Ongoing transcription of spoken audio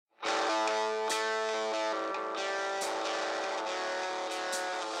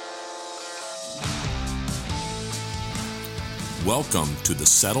Welcome to the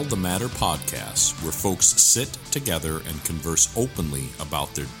Settle the Matter podcast, where folks sit together and converse openly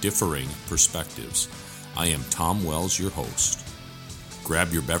about their differing perspectives. I am Tom Wells, your host.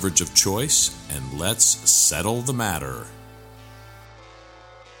 Grab your beverage of choice and let's settle the matter.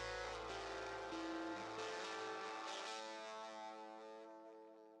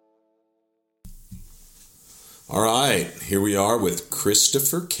 All right, here we are with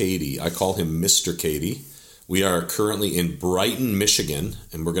Christopher Cady. I call him Mr. Cady. We are currently in Brighton, Michigan,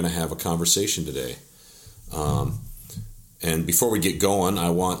 and we're going to have a conversation today. And before we get going, I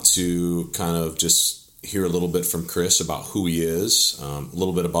want to kind of just hear a little bit from Chris about who he is, a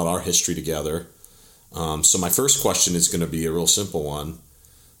little bit about our history together. So my first question is going to be a real simple one,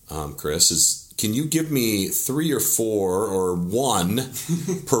 Chris, is can you give me 3 or 4 or one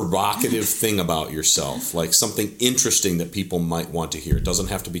provocative thing about yourself, like something interesting that people might want to hear? It doesn't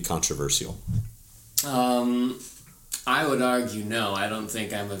have to be controversial. I would argue no. I don't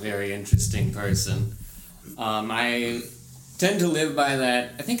think I'm a very interesting person. I tend to live by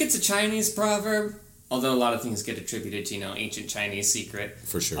that. I think it's a Chinese proverb, although a lot of things get attributed to, ancient Chinese secret.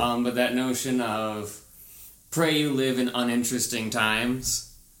 For sure. But that notion of pray you live in uninteresting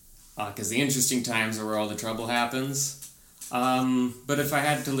times, because the interesting times are where all the trouble happens. But if I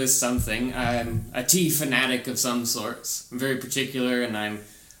had to list something, I'm a tea fanatic of some sorts. I'm very particular, and I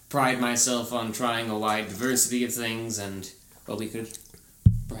pride myself on trying a wide diversity of things, and, well, we could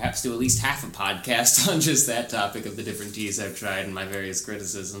perhaps do at least half a podcast on just that topic of the different teas I've tried and my various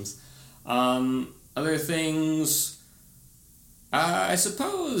criticisms. Other things, I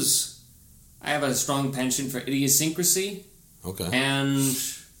suppose I have a strong penchant for idiosyncrasy. Okay. And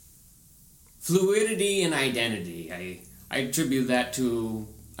fluidity and identity. I attribute that to,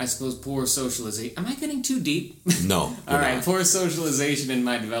 I suppose, poor socialization. Am I getting too deep? No. All right, poor socialization in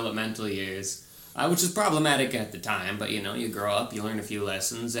my developmental years, which is problematic at the time, but, you grow up, you learn a few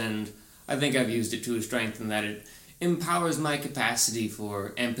lessons, and I think I've used it to a strength in that it empowers my capacity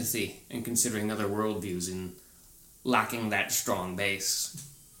for empathy and considering other worldviews and lacking that strong base.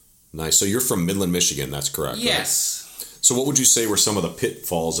 Nice. So you're from Midland, Michigan, that's correct? Yes. Right? So what would you say were some of the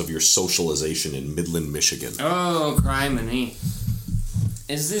pitfalls of your socialization in Midland, Michigan? Oh, criminy.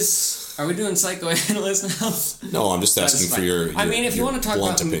 Are we doing psychoanalyst now? No, I'm just asking for your if you want to talk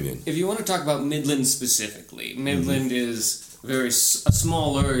blunt about opinion. If you want to talk about Midland specifically, Midland is a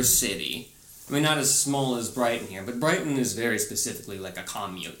smaller city. I mean, not as small as Brighton here, but Brighton is very specifically like a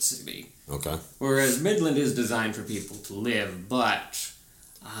commute city. Okay. Whereas Midland is designed for people to live, but,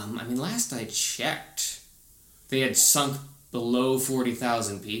 last I checked, they had sunk below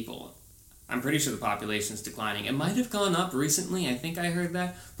 40,000 people. I'm pretty sure the population is declining. It might have gone up recently. I think I heard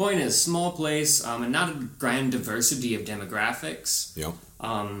that. Point is, small place, and not a grand diversity of demographics. Yep.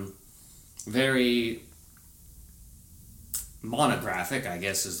 Very monographic, I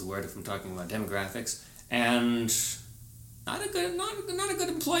guess is the word if I'm talking about demographics, and not a good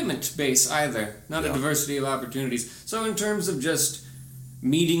employment base either. Not a diversity of opportunities. So in terms of just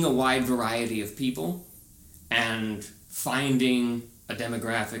meeting a wide variety of people and finding a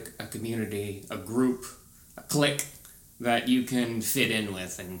demographic, a community, a group, a clique that you can fit in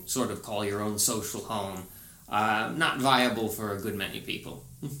with and sort of call your own social home. Not viable for a good many people.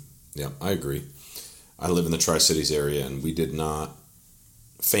 Yeah, I agree. I live in the Tri-Cities area, and we did not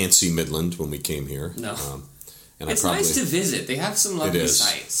fancy Midland when we came here. No. It's nice to visit. They have some lovely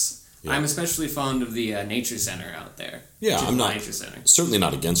sites. Yeah. I'm especially fond of the Nature Center out there. Yeah, I'm certainly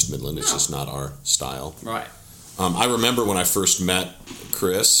not against Midland. It's just not our style. Right. I remember when I first met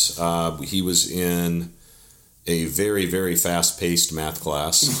Chris, he was in a very, very fast-paced math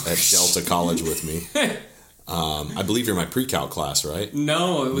class at Delta College with me. I believe you're in my pre-calc class, right?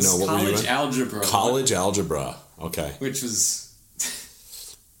 No, it was college algebra. College algebra, okay. Which was...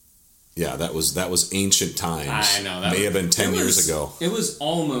 Yeah, that was ancient times. I know. May have been 10 years ago. It was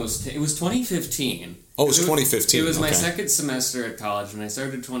 2015. Oh, it was 2015. It was my second semester at college when I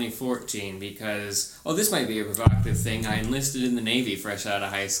started 2014 because, this might be a provocative thing. I enlisted in the Navy fresh out of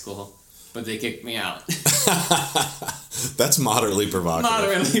high school, but they kicked me out. That's moderately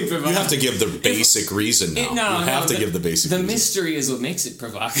provocative. You have to give the basic reason now. You have to give the basic reason. The mystery is what makes it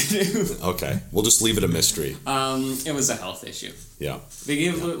provocative. Okay. We'll just leave it a mystery. It was a health issue. Yeah. They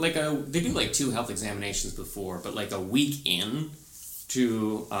do like 2 health examinations before, but like a week in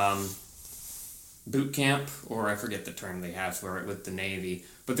to boot camp, or I forget the term they have for it with the Navy,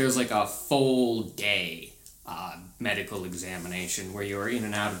 but there's like a full day medical examination where you're in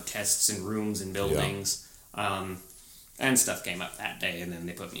and out of tests and rooms and buildings. Yeah. And stuff came up that day, and then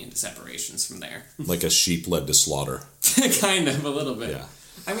they put me into separations from there. Like a sheep led to slaughter. Kind of, a little bit. Yeah.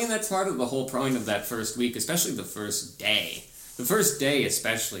 I mean, that's part of the whole point of that first week, especially the first day. The first day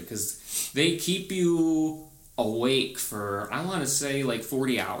especially, because they keep you awake for, I want to say, like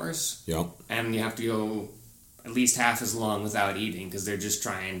 40 hours. Yep. And you have to go at least half as long without eating, because they're just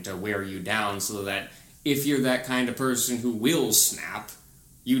trying to wear you down so that if you're that kind of person who will snap,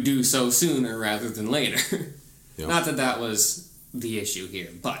 you do so sooner rather than later. Yep. Not that that was the issue here,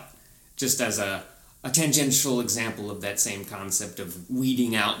 but just as a tangential example of that same concept of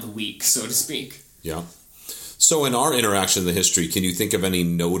weeding out the weak, so to speak. Yeah. So in our interaction in the history, can you think of any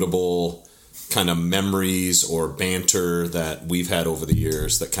notable kind of memories or banter that we've had over the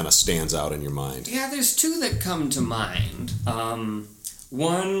years that kind of stands out in your mind? Yeah, there's two that come to mind.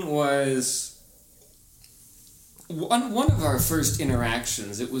 One was one of our first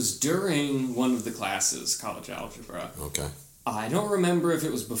interactions. It was during one of the classes, college algebra. Okay. I don't remember if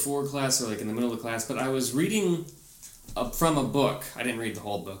it was before class or like in the middle of class, but I was reading from a book. I didn't read the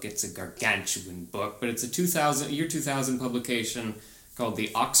whole book. It's a gargantuan book, but it's a year 2000 publication called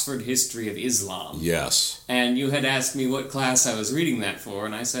The Oxford History of Islam. Yes. And you had asked me what class I was reading that for,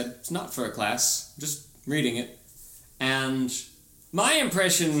 and I said, it's not for a class, just reading it. And my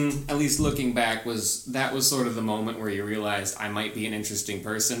impression, at least looking back, was that was sort of the moment where you realized I might be an interesting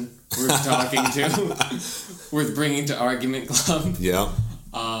person worth talking to, worth bringing to argument club. Yeah.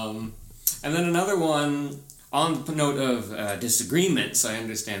 And then another one, on the note of disagreements, I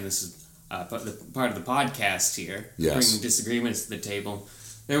understand this is part of the podcast here, yes. Bringing disagreements to the table.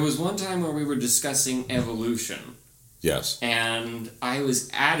 There was one time where we were discussing evolution. Yes. And I was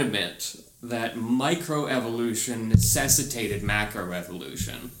adamant that microevolution necessitated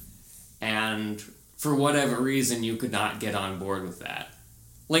macroevolution. And for whatever reason, you could not get on board with that.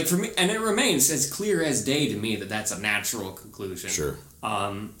 Like for me, and it remains as clear as day to me that that's a natural conclusion. Sure.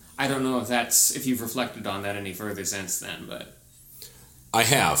 I don't know if you've reflected on that any further since then, but I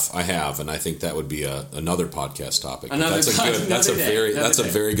have, and I think that would be another podcast topic. That's a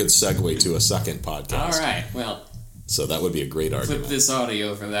very good segue to a second podcast. All right, well, so that would be a great argument. Flip this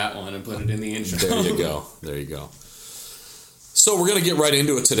audio for that one and put it in the intro. There you go. So we're going to get right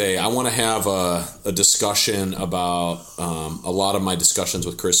into it today. I want to have a discussion about a lot of my discussions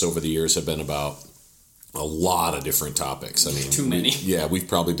with Chris over the years have been about a lot of different topics. I mean, too many. We've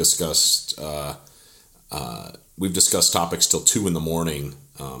probably discussed topics till 2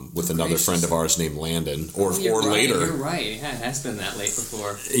 a.m. With another friend of ours named Landon, or later. You're right. It has been that late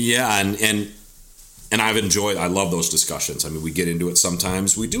before. Yeah, and I love those discussions. I mean, we get into it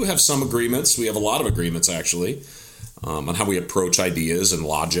sometimes. We do have some agreements. We have a lot of agreements, actually, on how we approach ideas and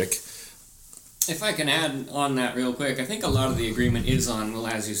logic. If I can add on that real quick, I think a lot of the agreement is on, well,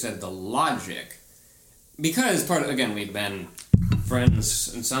 as you said, the logic. Because we've been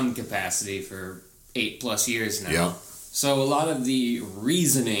friends in some capacity for 8+ years now. Yeah. So a lot of the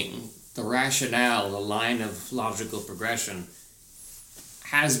reasoning, the rationale, the line of logical progression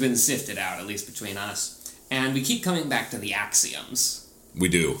has been sifted out, at least between us. And we keep coming back to the axioms. We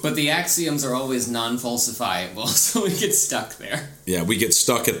do. But the axioms are always non-falsifiable, so we get stuck there. Yeah, we get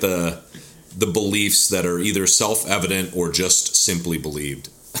stuck at the beliefs that are either self-evident or just simply believed.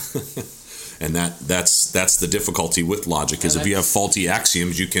 And that's the difficulty with logic, is if you have faulty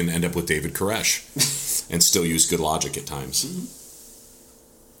axioms, you can end up with David Koresh and still use good logic at times. Mm-hmm.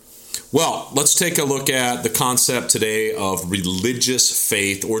 Well, let's take a look at the concept today of religious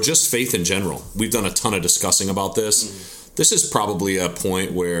faith, or just faith in general. We've done a ton of discussing about this. Mm-hmm. This is probably a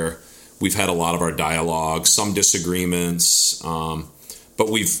point where we've had a lot of our dialogue, some disagreements, but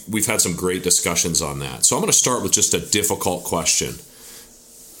we've had some great discussions on that. So I'm going to start with just a difficult question.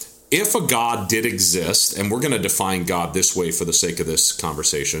 If a God did exist, and we're going to define God this way for the sake of this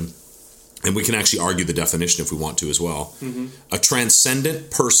conversation, and we can actually argue the definition if we want to as well, mm-hmm. A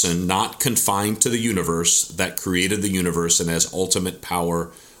transcendent person not confined to the universe that created the universe and has ultimate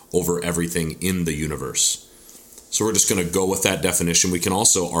power over everything in the universe. So we're just going to go with that definition. We can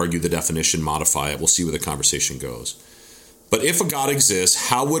also argue the definition, modify it. We'll see where the conversation goes. But if a God exists,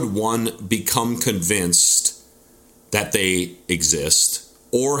 how would one become convinced that they exist,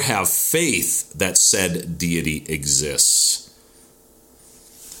 or have faith that said deity exists?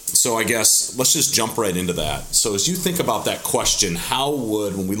 So I guess let's just jump right into that. So as you think about that question, how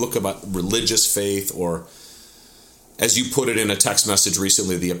would, when we look about religious faith, or as you put it in a text message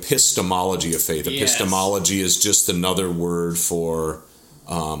recently, the epistemology of faith. Yes. Epistemology is just another word for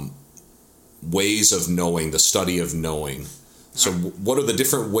ways of knowing, the study of knowing. So what are the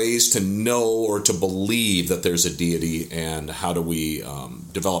different ways to know or to believe that there's a deity, and how do we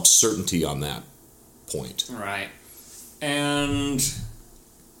develop certainty on that point? Right. And,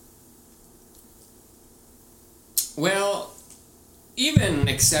 well, even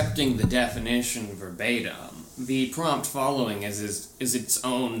accepting the definition verbatim, the prompt following is its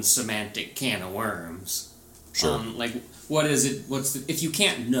own semantic can of worms. Sure. Like, what is it? If you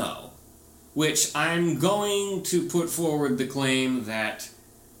can't know? Which I'm going to put forward the claim that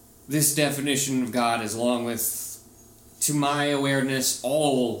this definition of God is, along with, to my awareness,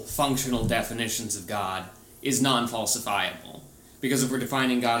 all functional definitions of God, is non-falsifiable. Because if we're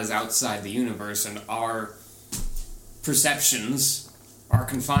defining God as outside the universe and our perceptions are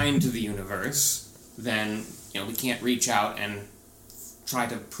confined to the universe, then we can't reach out and try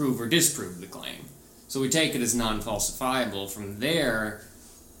to prove or disprove the claim. So we take it as non-falsifiable. From there,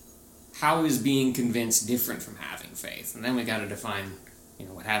 how is being convinced different from having faith? And then we got to define,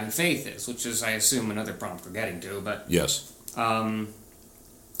 what having faith is, which is, I assume, another prompt we're getting to. But yes,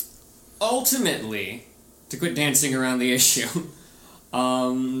 ultimately, to quit dancing around the issue,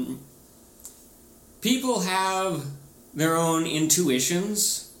 people have their own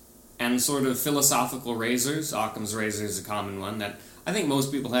intuitions and sort of philosophical razors. Occam's razor is a common one that I think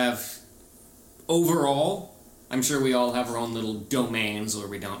most people have overall. I'm sure we all have our own little domains where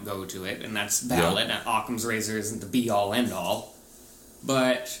we don't go to it, and that's valid. Yeah. Occam's razor isn't the be-all, end-all.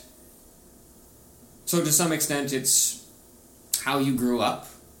 But, so to some extent, it's how you grew up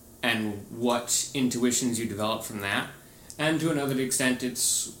and what intuitions you developed from that. And to another extent,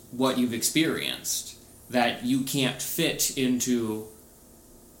 it's what you've experienced that you can't fit into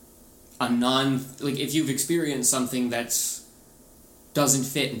a if you've experienced something that's doesn't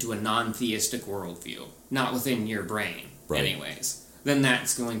fit into a non-theistic worldview, not within your brain, right. Anyways, then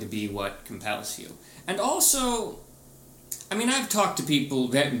that's going to be what compels you. And also, I've talked to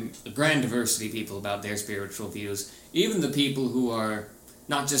people, a grand diversity of people, about their spiritual views, even the people who are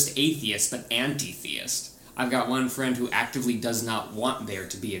not just atheist, but anti-theist. I've got one friend who actively does not want there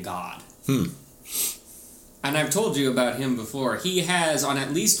to be a God. And I've told you about him before. He has, on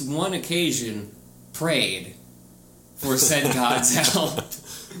at least one occasion, prayed for said God's help.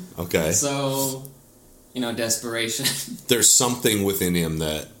 Okay. So, desperation. There's something within him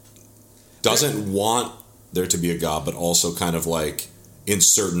that doesn't want there to be a God, but also kind of like, in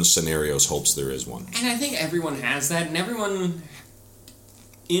certain scenarios, hopes there is one. And I think everyone has that, and everyone,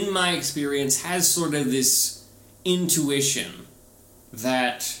 in my experience, has sort of this intuition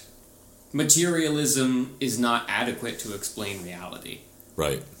that materialism is not adequate to explain reality.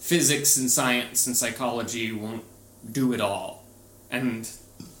 Right. Physics and science and psychology won't do it all. And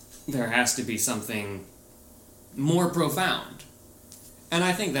there has to be something more profound. And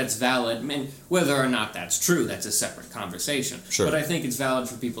I think that's valid. Whether or not that's true, that's a separate conversation. Sure. But I think it's valid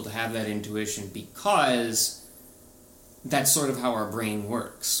for people to have that intuition because that's sort of how our brain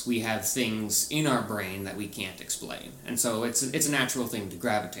works. We have things in our brain that we can't explain. And so it's a natural thing to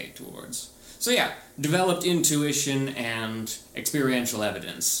gravitate towards. So yeah, developed intuition and experiential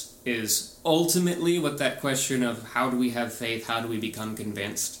evidence is ultimately what that question of how do we have faith, how do we become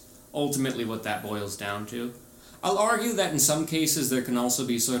convinced, ultimately what that boils down to. I'll argue that in some cases there can also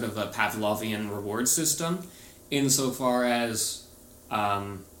be sort of a Pavlovian reward system, insofar as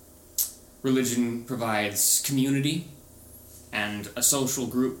religion provides community and a social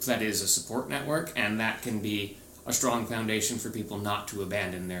group that is a support network, and that can be a strong foundation for people not to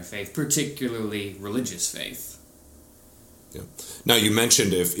abandon their faith, particularly religious faith. Yeah. Now, you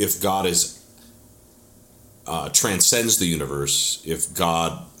mentioned if God transcends the universe, if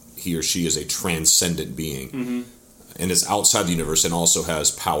God, he or she, is a transcendent being, and is outside the universe and also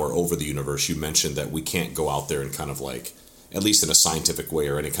has power over the universe, you mentioned that we can't go out there and kind of like, at least in a scientific way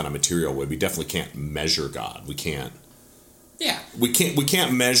or any kind of material way, we definitely can't measure God. We can't. Yeah. We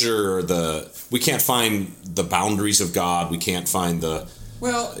can't measure we can't find the boundaries of God. We can't find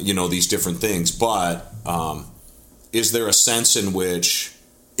these different things. But is there a sense in which,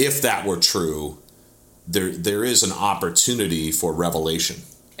 if that were true, there is an opportunity for revelation?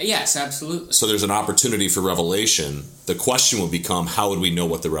 Yes, absolutely. So there's an opportunity for revelation. The question would become, how would we know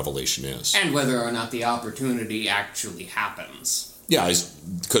what the revelation is? And whether or not the opportunity actually happens. Yeah,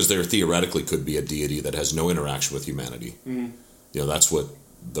 because there theoretically could be a deity that has no interaction with humanity. That's what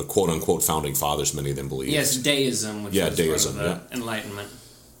the quote-unquote founding fathers, many of them believe. Yes, deism, which is deism, sort of the Enlightenment.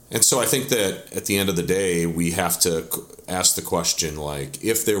 And so I think that at the end of the day, we have to ask the question, like,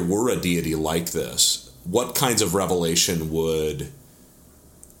 if there were a deity like this, what kinds of revelation would...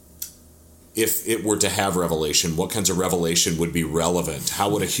 If it were to have revelation, what kinds of revelation would be relevant? How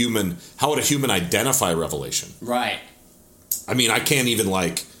would a human identify revelation? Right. I can't even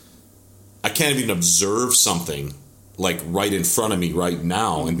observe something like right in front of me right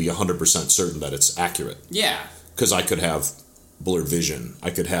now and be 100% certain that it's accurate. Yeah. Because I could have blurred vision. I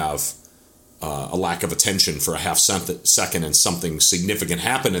could have a lack of attention for a half second and something significant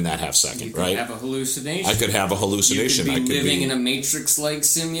happened in that half second, You could right? have a hallucination. I could have a hallucination. You could be living in a Matrix-like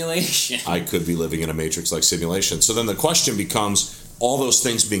simulation. I could be living in a Matrix-like simulation. So then the question becomes, all those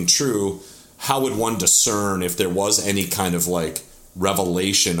things being true, how would one discern if there was any kind of like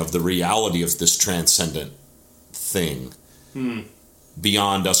revelation of the reality of this transcendent thing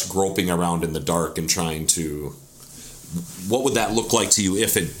beyond us groping around in the dark and trying to... What would that look like to you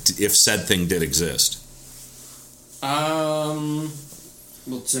if said thing did exist? Well,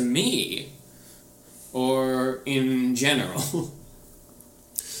 to me, or in general.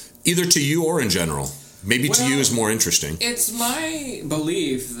 Either to you or in general. Maybe to you is more interesting. It's my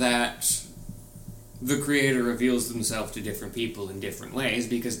belief that the Creator reveals himself to different people in different ways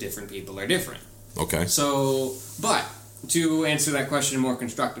because different people are different. Okay. So, but to answer that question more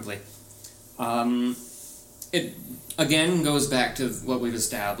constructively, it again goes back to what we've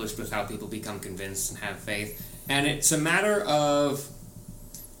established with how people become convinced and have faith. And it's a matter of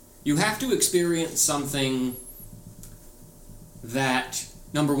you have to experience something that,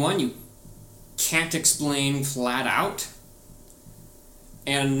 number one, you can't explain flat out.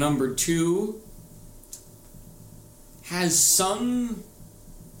 And number two, has some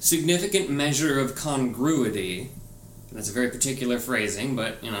significant measure of congruity. And that's a very particular phrasing,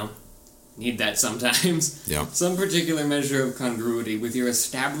 but, need that sometimes. Yeah. Some particular measure of congruity with your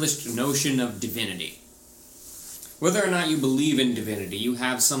established notion of divinity. Whether or not you believe in divinity, you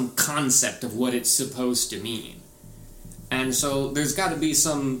have some concept of what it's supposed to mean. And so there's got to be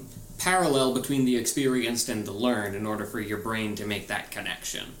some parallel between the experienced and the learned in order for your brain to make that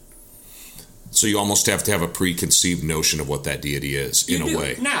connection. So you almost have to have a preconceived notion of what that deity is, in a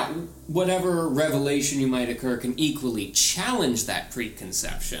way. Now, whatever revelation you might occur can equally challenge that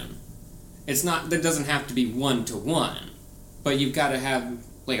preconception. There doesn't have to be one-to-one, but you've got to have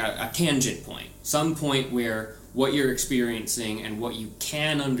like a tangent point, some point where what you're experiencing and what you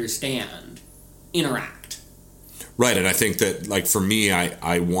can understand interact. Right, and I think that, like, for me,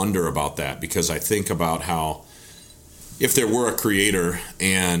 I wonder about that, because I think about how if there were a creator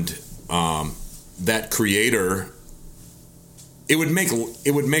and that creator, it would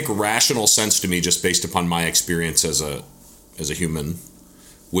make rational sense to me just based upon my experience as a human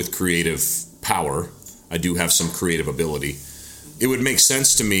with creative power. I do have some creative ability. It would make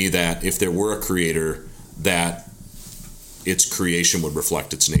sense to me that if there were a creator, that its creation would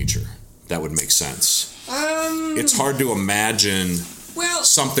reflect its nature. That would make sense. It's hard to imagine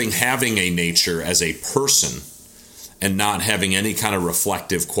something having a nature as a person and not having any kind of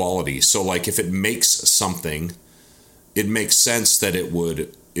reflective quality. So, like, if it makes something, it makes sense that it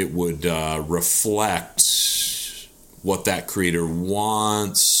would reflect what that creator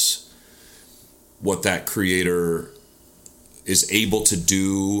wants, what that creator is able to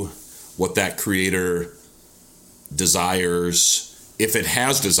do, what that creator desires, if it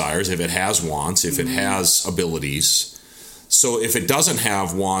has desires, if it has wants, if it has abilities. So if it doesn't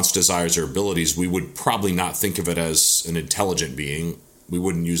have wants, desires, or abilities, we would probably not think of it as an intelligent being. We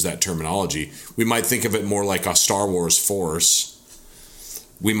wouldn't use that terminology. We might think of it more like a Star Wars force.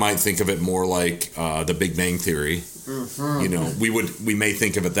 We might think of it more like the Big Bang Theory. We may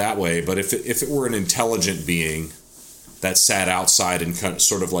think of it that way. But if it were an intelligent being that sat outside and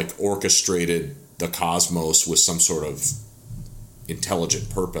sort of like orchestrated the cosmos with some sort of intelligent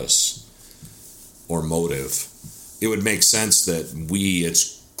purpose or motive, it would make sense that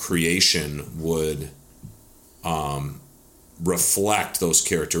its creation, would reflect those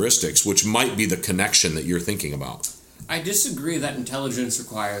characteristics, which might be the connection that you're thinking about. I disagree that intelligence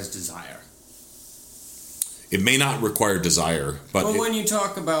requires desire. It may not require desire, but... Well, when you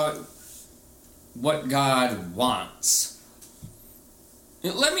talk about what God wants,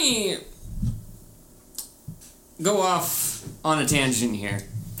 let me go off on a tangent here,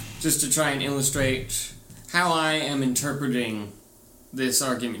 just to try and illustrate how I am interpreting this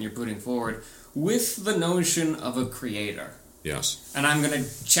argument you're putting forward with the notion of a creator. Yes. And I'm going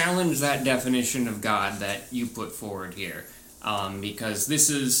to challenge that definition of God that you put forward here, because this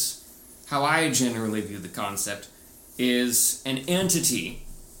is how I generally view the concept, is an entity,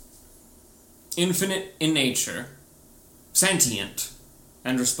 infinite in nature, sentient,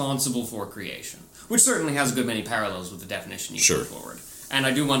 and responsible for creation, which certainly has a good many parallels with the definition you put forward. And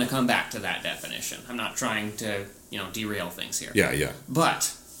I do want to come back to that definition. I'm not trying to, derail things here. Yeah.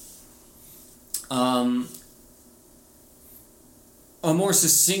 But a more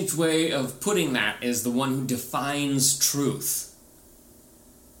succinct way of putting that is the one who defines truth.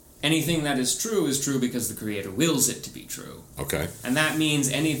 Anything that is true because the Creator wills it to be true. Okay. And that means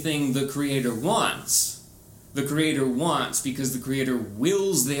anything the Creator wants the Creator wants because the Creator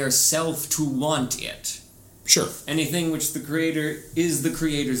wills their self to want it. Sure. Anything which the Creator is the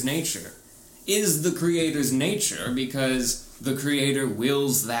Creator's nature is the Creator's nature because the Creator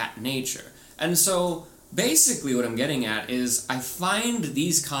wills that nature. And so, basically what I'm getting at is I find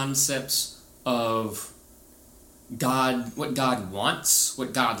these concepts of God, what God wants,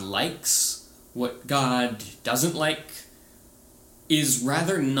 what God likes, what God doesn't like, is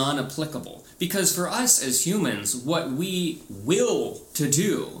rather non-applicable. Because for us as humans, what we will to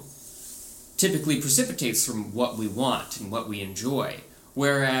do typically precipitates from what we want and what we enjoy.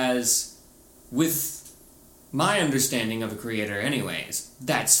 Whereas, with my understanding of a Creator anyways,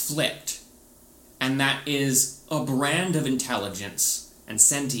 that's flipped. And that is a brand of intelligence and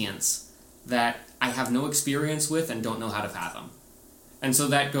sentience that I have no experience with and don't know how to fathom. And so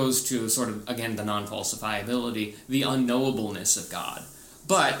that goes to sort of, again, the non-falsifiability, the unknowableness of God.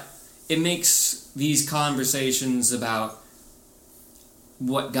 But it makes these conversations about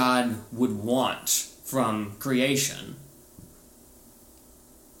what God would want from creation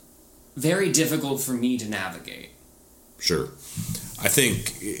very difficult for me to navigate. Sure. I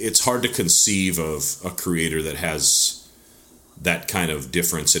think it's hard to conceive of a creator that has that kind of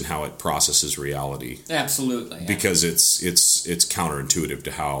difference in how it processes reality. Absolutely. Yeah. Because it's counterintuitive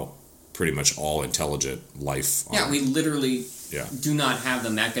to how pretty much all intelligent life. We literally do not have the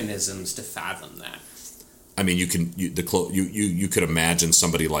mechanisms to fathom that. I mean, you could imagine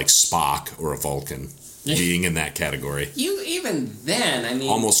somebody like Spock or a Vulcan being in that category. Even then, I mean,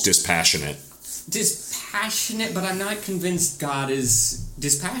 almost dispassionate, but I'm not convinced God is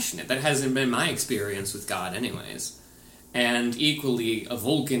dispassionate. That hasn't been my experience with God, anyways. And equally, a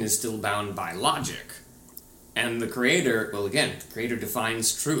Vulcan is still bound by logic. And the Creator, well, again, the Creator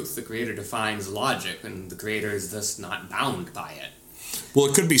defines truth, the Creator defines logic, and the Creator is thus not bound by it. Well,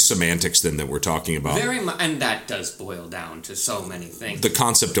 it could be semantics then that we're talking about. Very much, and that does boil down to so many things. The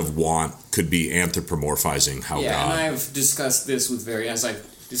concept of want could be anthropomorphizing how God... Yeah, and I've discussed this with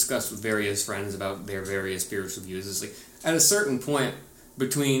various friends about their various spiritual views. It's like, at a certain point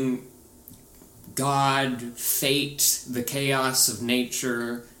between God, fate, the chaos of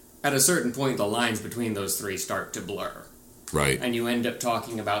nature, at a certain point the lines between those three start to blur. Right. And you end up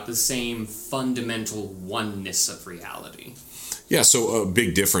talking about the same fundamental oneness of reality. Yeah, so a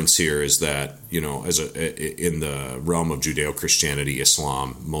big difference here is that, in the realm of Judeo-Christianity,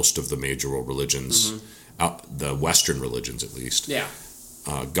 Islam, most of the major world religions, the Western religions at least,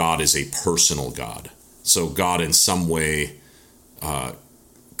 God is a personal God. So God in some way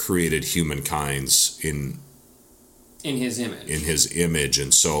created humankind's in his image.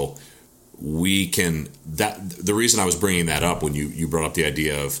 And so we can, the reason I was bringing that up when you brought up the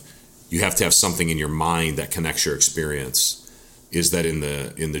idea of you have to have something in your mind that connects your experience, is that in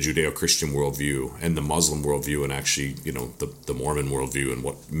the Judeo-Christian worldview and the Muslim worldview and actually, the Mormon worldview and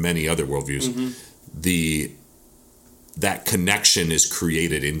what many other worldviews, that connection is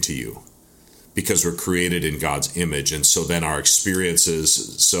created into you because we're created in God's image. And so then our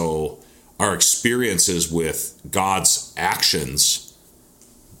experiences with God's actions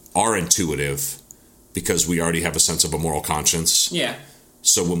are intuitive because we already have a sense of a moral conscience. Yeah.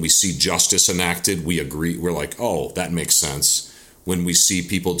 So when we see justice enacted, we agree. We're like, oh, that makes sense. When we see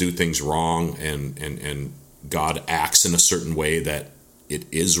people do things wrong and God acts in a certain way that it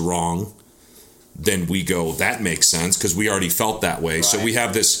is wrong, then we go, that makes sense because we already felt that way. Right. So we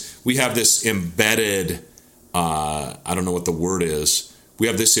have this embedded, I don't know what the word is. We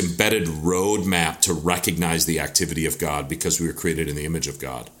have this embedded roadmap to recognize the activity of God because we were created in the image of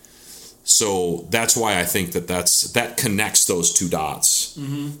God. So that's why I think that connects those two dots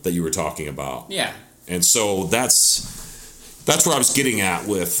that you were talking about. Yeah. And so that's where I was getting at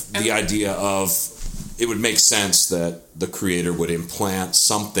with the idea of it would make sense that the Creator would implant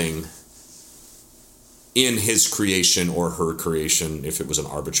something in his creation or her creation, if it was an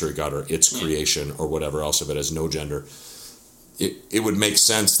arbitrary God, or its creation or whatever else, if it has no gender. It would make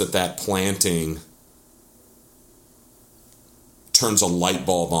sense that planting turns a light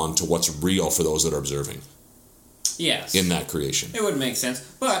bulb on to what's real for those that are observing. Yes. In that creation. It would make sense.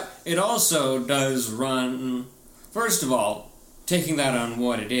 But it also does run... First of all, taking that on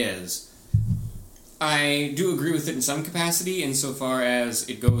what it is, I do agree with it in some capacity insofar as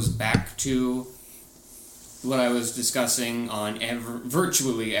it goes back to what I was discussing on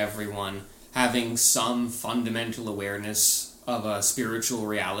virtually everyone having some fundamental awareness of a spiritual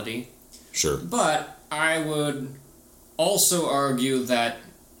reality. Sure. But I would also argue that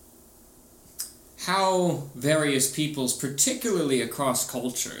how various peoples, particularly across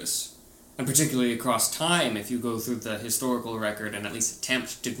cultures, and particularly across time, if you go through the historical record and at least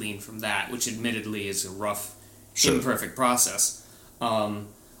attempt to glean from that, which admittedly is a rough Sure. imperfect process.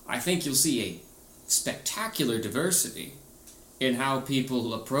 I think you'll see a spectacular diversity in how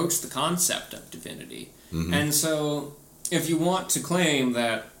people approach the concept of divinity. Mm-hmm. And so, if you want to claim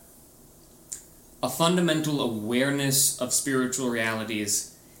that a fundamental awareness of spiritual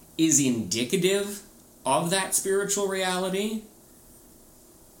realities is indicative of that spiritual reality,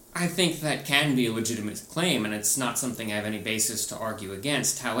 I think that can be a legitimate claim, and it's not something I have any basis to argue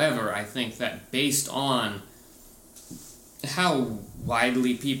against. However, I think that based on how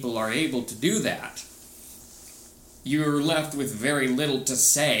widely people are able to do that, you're left with very little to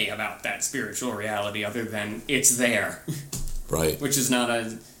say about that spiritual reality other than it's there. Right. Which is not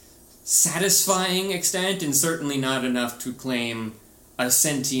a satisfying extent, and certainly not enough to claim a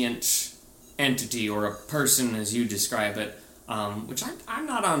sentient entity or a person as you describe it, which I'm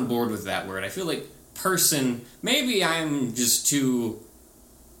not on board with that word. I feel like person, maybe I'm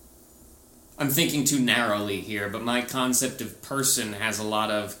thinking too narrowly here, but my concept of person has a lot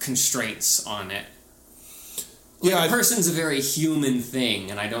of constraints on it. Like, a person's a very human thing,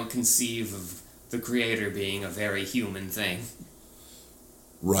 and I don't conceive of the Creator being a very human thing.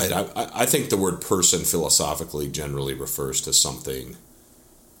 Right. I think the word person philosophically generally refers to something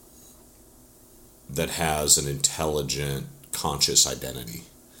that has an intelligent, conscious identity.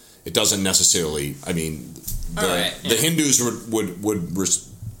 It doesn't necessarily, I mean, the Hindus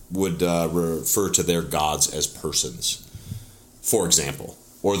would refer to their gods as persons, for example.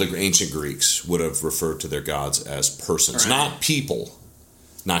 Or the ancient Greeks would have referred to their gods as persons. Right. Not people,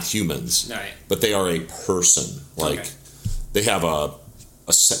 not humans, right. But they are a person. Like, they have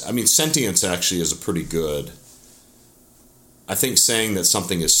sentience actually is a pretty good... I think saying that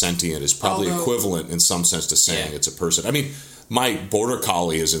something is sentient is probably equivalent in some sense to saying it's a person. I mean, my border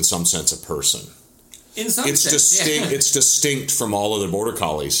collie is in some sense a person. In some sense, It's distinct from all other border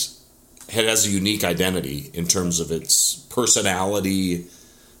collies. It has a unique identity in terms of its personality,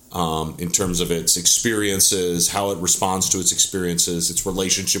 in terms of its experiences, how it responds to its experiences, its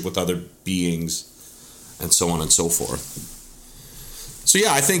relationship with other beings, and so on and so forth. So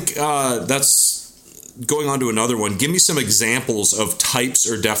yeah, I think that's going on to another one. Give me some examples of types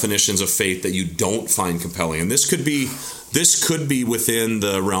or definitions of faith that you don't find compelling. And this could be within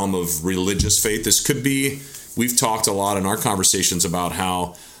the realm of religious faith. This could be, we've talked a lot in our conversations about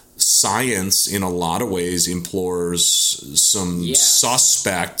how science in a lot of ways implores some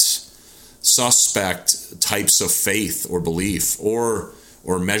suspect types of faith or belief or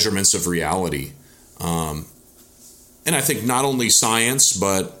measurements of reality. And I think not only science,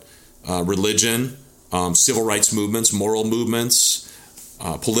 but religion, civil rights movements, moral movements,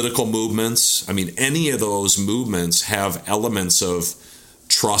 political movements. I mean, any of those movements have elements of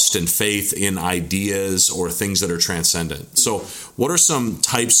trust and faith in ideas or things that are transcendent. So what are some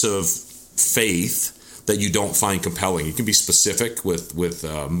types of faith that you don't find compelling? You can be specific with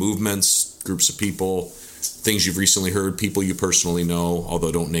movements, groups of people, things you've recently heard, people you personally know,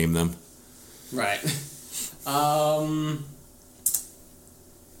 although don't name them. Right.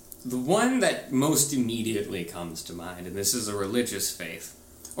 The one that most immediately comes to mind, and this is a religious faith,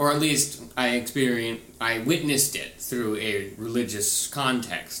 or at least I witnessed it through a religious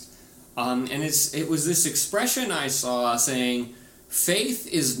context. And it was this expression I saw saying, faith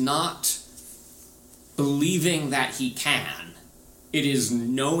is not believing that he can, it is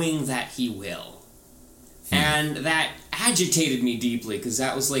knowing that he will. And that agitated me deeply, because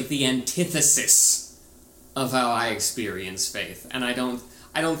that was like the antithesis of how I experience faith. And I don't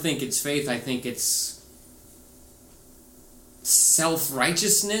think it's faith, I think it's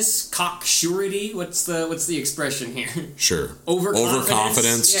self-righteousness, cocksurety. What's the expression here? Sure.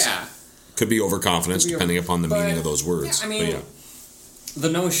 Overconfidence. Yeah. Could be overconfidence, depending upon the meaning of those words. Yeah, I mean, the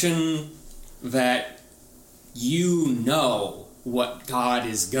notion that you know what God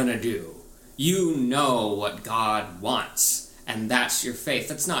is gonna do. You know what God wants. And that's your faith.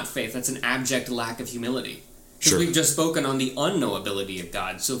 That's not faith. That's an abject lack of humility. Because we've just spoken on the unknowability of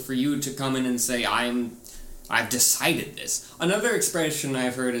God. So for you to come in and say, I've decided this. Another expression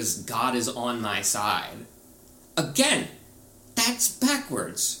I've heard is, God is on my side. Again, that's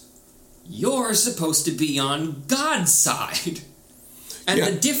backwards. You're supposed to be on God's side. And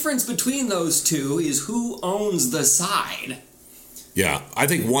the difference between those two is who owns the side. Yeah, I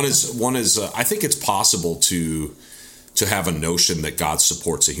think one is. I think it's possible to have a notion that God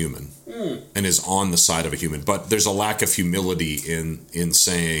supports a human and is on the side of a human, but there's a lack of humility in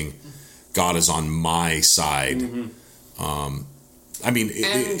saying God is on my side. I mean,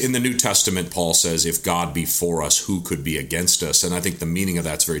 And- in the New Testament, Paul says, if God be for us, who could be against us? And I think the meaning of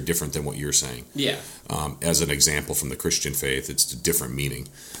that's very different than what you're saying. Yeah. As an example from the Christian faith, it's a different meaning.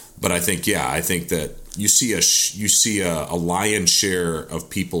 But I think that you see a lion's share of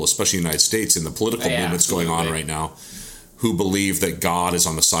people, especially in the United States, in the political movements going on right now, who believe that God is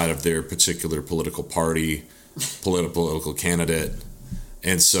on the side of their particular political party, political candidate.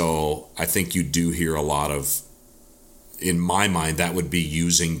 And so I think you do hear a lot of, in my mind, that would be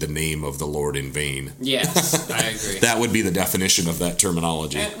using the name of the Lord in vain. Yes, I agree. That would be the definition of that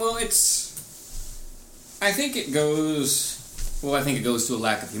terminology. I think it goes to a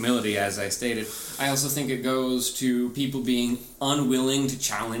lack of humility, as I stated. I also think it goes to people being unwilling to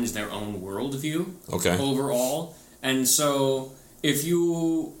challenge their own worldview overall. And so if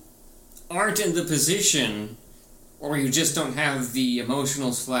you aren't in the position, or you just don't have the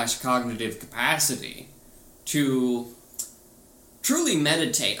emotional/cognitive capacity to truly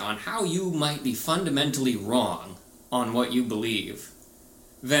meditate on how you might be fundamentally wrong on what you believe,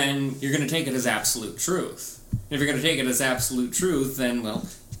 then you're going to take it as absolute truth. If you're going to take it as absolute truth, then, well,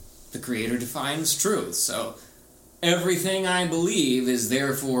 the Creator defines truth. So everything I believe is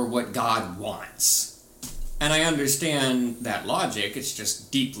therefore what God wants. And I understand that logic. It's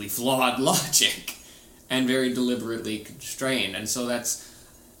just deeply flawed logic and very deliberately constrained. And so that's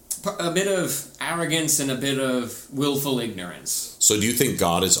a bit of arrogance and a bit of willful ignorance. So do you think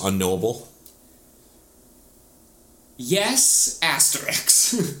God is unknowable? Yes,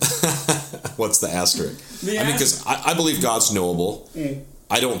 asterisk. What's the asterisk? I mean, because I believe God's knowable.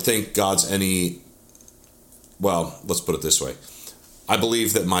 I don't think God's well, let's put it this way. I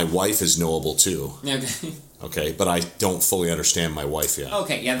believe that my wife is knowable too. Okay, but I don't fully understand my wife yet.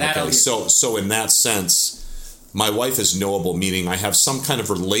 Okay, yeah, that. Okay, so in that sense, my wife is knowable, meaning I have some kind of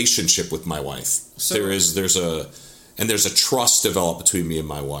relationship with my wife. So, there's a trust developed between me and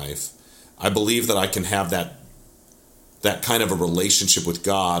my wife. I believe that I can have that kind of a relationship with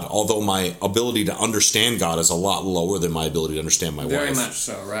God, although my ability to understand God is a lot lower than my ability to understand my wife. Very much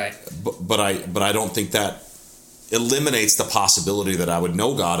so, right. But I don't think that eliminates the possibility that I would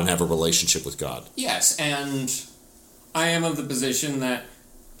know God and have a relationship with God. Yes, and I am of the position that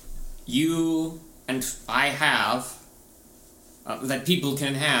you and I have, that people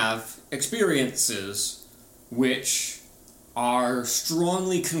can have experiences which are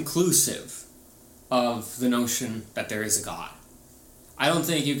strongly conclusive of the notion that there is a God. I don't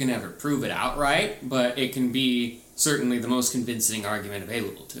think you can ever prove it outright, but it can be certainly the most convincing argument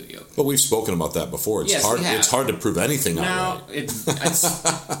available to you. But we've spoken about that before. It's hard. It's hard to prove anything outright. It's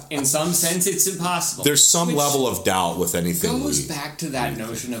in some sense, it's impossible. There's some level of doubt with anything. Goes back to that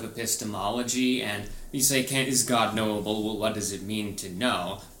notion of epistemology, and you say, "Is God knowable?" Well, what does it mean to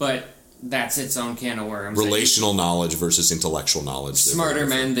know? But that's its own can of worms. Relational knowledge versus intellectual knowledge. Smarter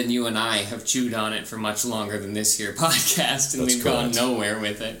men than you and I have chewed on it for much longer than this here podcast, and we've gone nowhere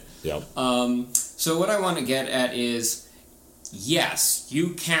with it. Yep. So what I want to get at is, yes,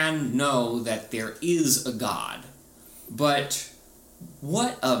 you can know that there is a God, but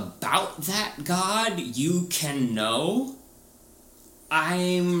what about that God you can know?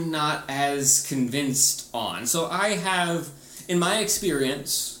 I'm not as convinced on. So I have, in my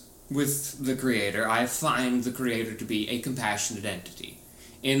experience with the Creator, I find the Creator to be a compassionate entity,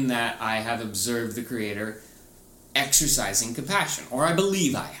 in that I have observed the Creator exercising compassion, or I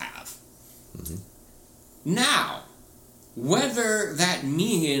believe I have. Mm-hmm. Now, whether that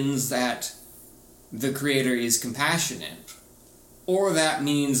means that the Creator is compassionate, or that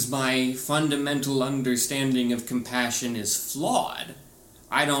means my fundamental understanding of compassion is flawed,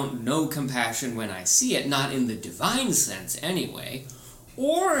 I don't know compassion when I see it, not in the divine sense anyway,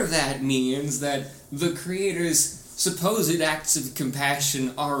 or that means that the Creator's supposed acts of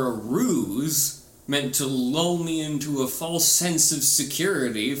compassion are a ruse meant to lull me into a false sense of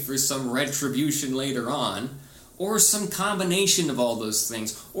security for some retribution later on, or some combination of all those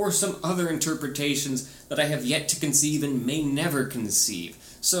things, or some other interpretations that I have yet to conceive and may never conceive.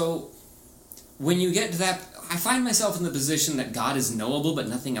 So, when you get to that, I find myself in the position that God is knowable, but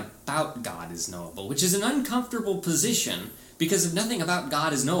nothing about God is knowable, which is an uncomfortable position, because if nothing about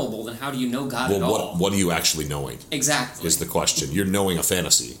God is knowable, then how do you know God at all? What are you actually knowing? Exactly. Is the question. You're knowing a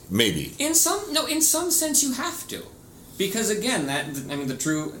fantasy. Maybe. In some sense you have to. Because again, the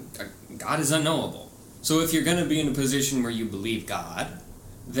true God is unknowable. So if you're going to be in a position where you believe God,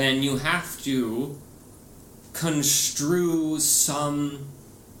 then you have to construe some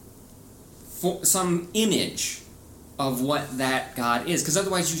image of what that God is. Because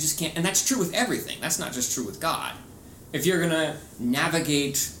otherwise you just can't, and that's true with everything. That's not just true with God. If you're going to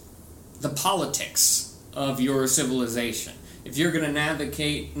navigate the politics of your civilization, If you're going to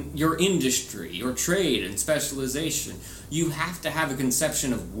navigate your industry, your trade, and specialization, you have to have a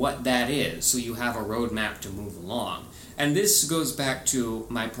conception of what that is, so you have a roadmap to move along. And this goes back to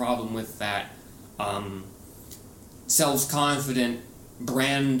my problem with that self-confident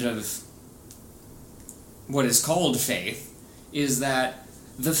brand of what is called faith, is that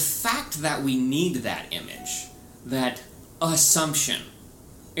the fact that we need that image, that assumption,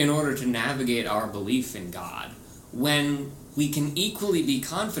 in order to navigate our belief in God, when we can equally be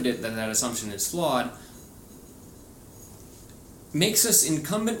confident that that assumption is flawed, makes us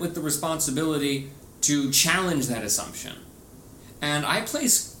incumbent with the responsibility to challenge that assumption. And I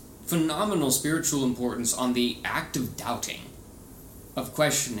place phenomenal spiritual importance on the act of doubting, of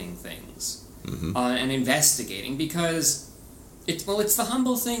questioning things, and investigating, because it's the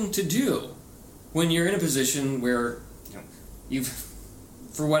humble thing to do when you're in a position where you've,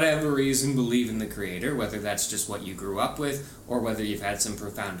 for whatever reason, believe in the Creator, whether that's just what you grew up with or whether you've had some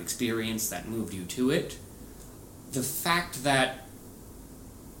profound experience that moved you to it. The fact that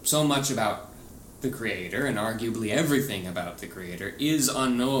so much about the Creator, and arguably everything about the Creator, is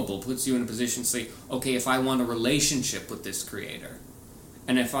unknowable, puts you in a position to say, okay, if I want a relationship with this Creator,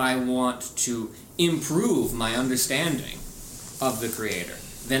 and if I want to improve my understanding of the Creator,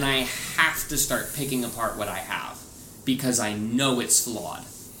 then I have to start picking apart what I have, because I know it's flawed.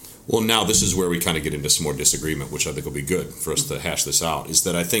 Well, now this is where we kind of get into some more disagreement, which I think will be good for us to hash this out, is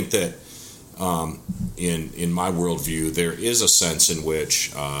that I think that in my worldview, there is a sense in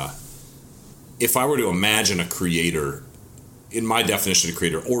which if I were to imagine a creator, in my definition of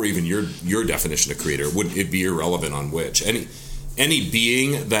creator, or even your definition of creator, would it be irrelevant on which? Any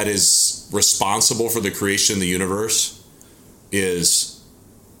being that is responsible for the creation of the universe is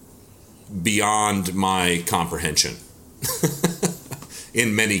beyond my comprehension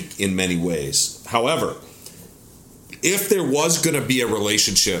in many ways. However, if there was going to be a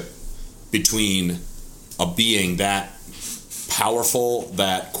relationship between a being that powerful,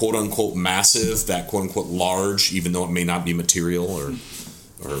 that quote-unquote massive, that quote-unquote large, even though it may not be material or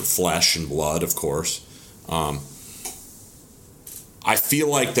flesh and blood, of course, I feel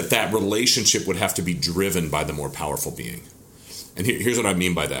like that relationship would have to be driven by the more powerful being. And here's what I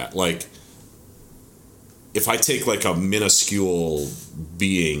mean by that. Like, if I take like a minuscule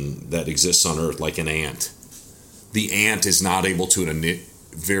being that exists on Earth, like an ant, the ant is not able to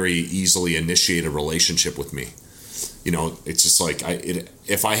very easily initiate a relationship with me. It's just like,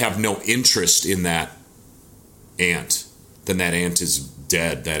 if I have no interest in that ant, then that ant is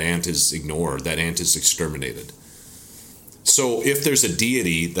dead, that ant is ignored, that ant is exterminated. So if there's a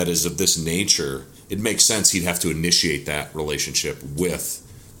deity that is of this nature, it makes sense he'd have to initiate that relationship with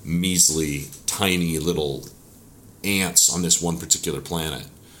measly, tiny little ants on this one particular planet.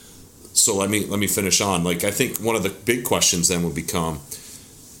 So let me finish on. Like, I think one of the big questions then would become,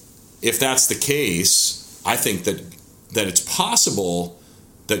 if that's the case, I think that it's possible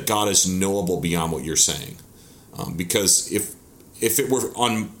that God is knowable beyond what you're saying. Because if it were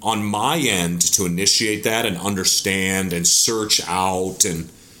on my end to initiate that and understand and search out and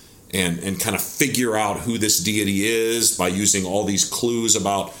kind of figure out who this deity is by using all these clues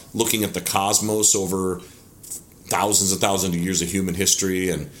about looking at the cosmos over thousands and thousands of years of human history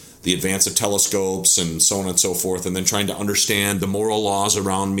and the advance of telescopes and so on and so forth, and then trying to understand the moral laws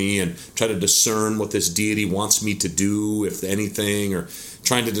around me and try to discern what this deity wants me to do, if anything, or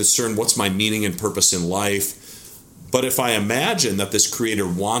trying to discern what's my meaning and purpose in life. But if I imagine that this creator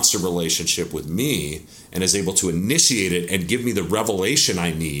wants a relationship with me and is able to initiate it and give me the revelation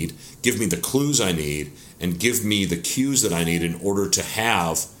I need, give me the clues I need, and give me the cues that I need in order to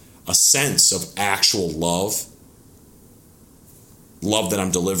have a sense of actual love that I'm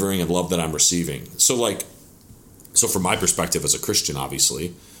delivering and love that I'm receiving. So from my perspective as a Christian,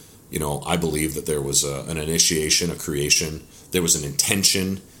 obviously, I believe that there was an initiation, a creation. There was an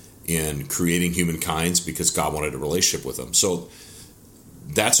intention in creating humankind because God wanted a relationship with them. So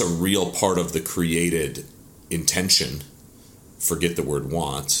that's a real part of the created intention. Forget the word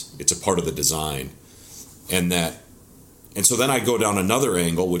want. It's a part of the design. And so then I go down another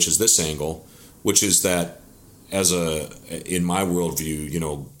angle, which is this angle, which is that in my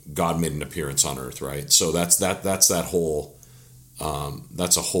worldview, God made an appearance on earth, right? So that's a whole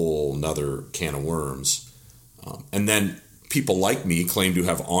nother can of worms. And then people like me claim to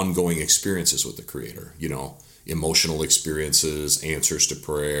have ongoing experiences with the Creator, emotional experiences, answers to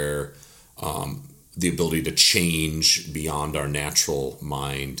prayer, the ability to change beyond our natural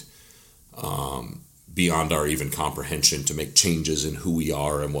mind, beyond our even comprehension, to make changes in who we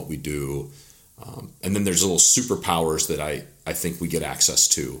are and what we do. And then there's little superpowers that I think we get access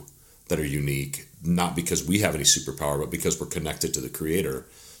to that are unique, not because we have any superpower, but because we're connected to the Creator.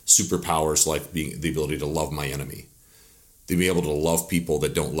 Superpowers like being the ability to love my enemy, to be able to love people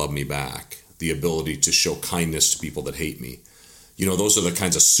that don't love me back, the ability to show kindness to people that hate me. Those are the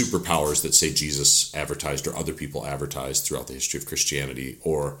kinds of superpowers that, say, Jesus advertised or other people advertised throughout the history of Christianity,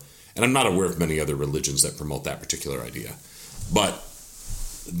 and I'm not aware of many other religions that promote that particular idea. But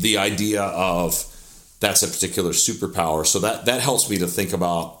the idea of that's a particular superpower, so that helps me to think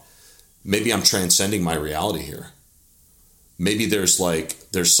about maybe I'm transcending my reality here. Maybe there's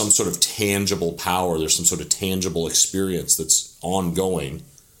some sort of tangible power, there's some sort of tangible experience that's ongoing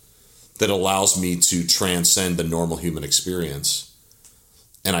that allows me to transcend the normal human experience.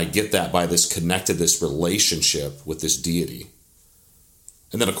 And I get that by this relationship with this deity.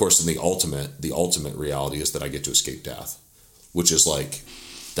 And then, of course, in the ultimate reality is that I get to escape death, which is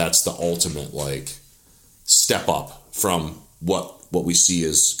that's the ultimate step up from what we see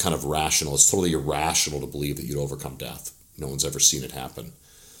as kind of rational. It's totally irrational to believe that you'd overcome death. No one's ever seen it happen,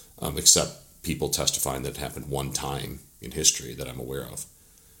 except people testifying that it happened one time in history that I'm aware of.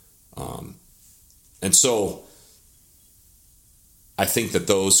 And so I think that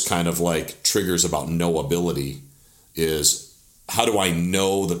those kind of triggers about knowability is, how do I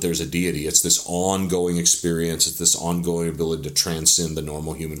know that there's a deity? It's this ongoing experience. It's this ongoing ability to transcend the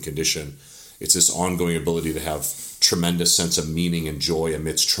normal human condition. It's this ongoing ability to have tremendous sense of meaning and joy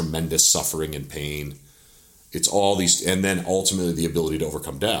amidst tremendous suffering and pain. It's all these, and then ultimately the ability to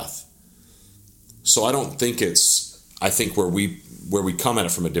overcome death. So I don't think I think where we come at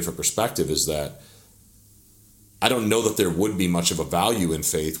it from a different perspective is that I don't know that there would be much of a value in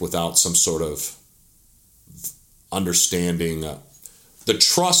faith without some sort of understanding.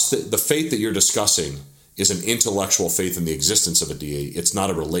 The faith that you're discussing is an intellectual faith in the existence of a deity. It's not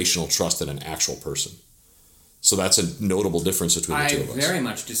a relational trust in an actual person. So that's a notable difference between the two of us. I very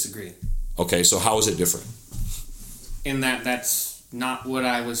much disagree. Okay, so how is it different? In that's not what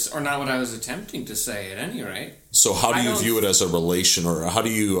I was attempting to say at any rate. So how do you view it as a relation, or how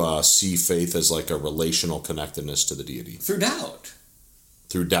do you see faith as a relational connectedness to the deity? Through doubt.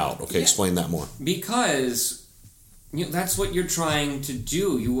 Through doubt. Okay, yeah. Explain that more. Because that's what you're trying to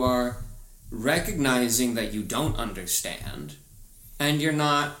do. You are recognizing that you don't understand, and you're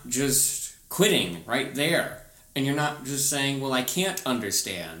not just quitting right there. And you're not just saying, well, I can't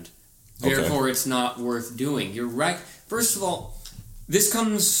understand, therefore it's not worth doing. You're right. First of all, this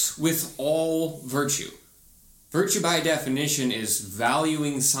comes with all virtue. Virtue, by definition, is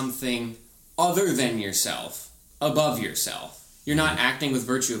valuing something other than yourself, above yourself. You're not acting with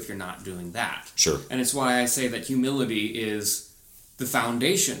virtue if you're not doing that. Sure. And it's why I say that humility is the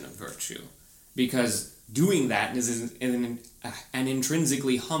foundation of virtue, because doing that is an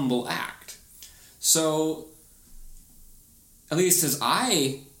intrinsically humble act. So, at least as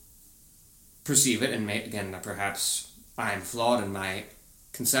I perceive it, and again, perhaps I'm flawed in my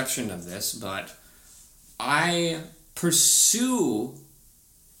conception of this, but I pursue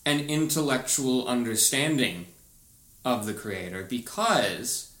an intellectual understanding of the Creator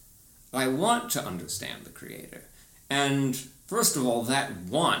because I want to understand the Creator. And first of all, that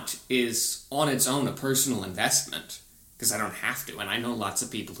want is on its own a personal investment, because I don't have to, and I know lots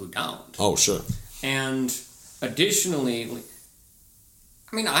of people who don't. Oh, sure. And additionally,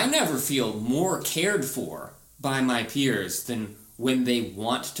 I never feel more cared for by my peers than when they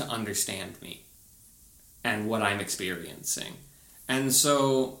want to understand me and what I'm experiencing. And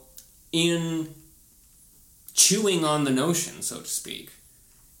so, in chewing on the notion, so to speak,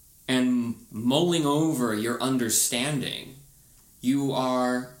 and mulling over your understanding, you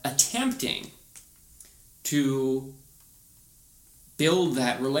are attempting to build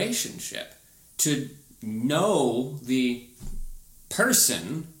that relationship, to know the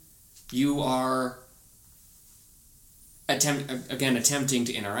person you are attempting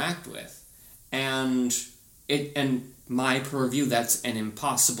to interact with. And my purview, that's an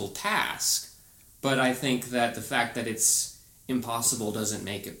impossible task. But I think that the fact that it's impossible doesn't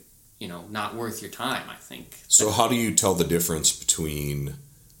make it, not worth your time, I think. So how do you tell the difference between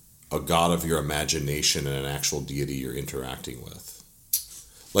a god of your imagination and an actual deity you're interacting with?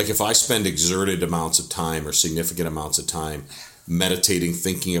 If I spend exerted amounts of time or significant amounts of time meditating,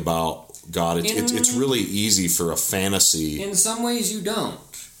 thinking about God, it's really easy for a fantasy. In some ways you don't.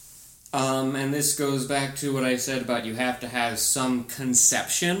 And this goes back to what I said about you have to have some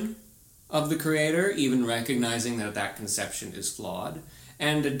conception of the Creator, even recognizing that conception is flawed.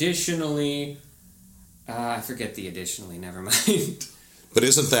 And additionally, I forget the additionally, never mind. But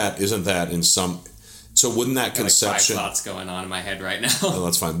isn't that in some... So wouldn't that conception... Like 5 thoughts going on in my head right now. No,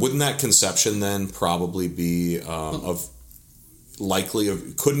 that's fine. Wouldn't that conception then probably be of...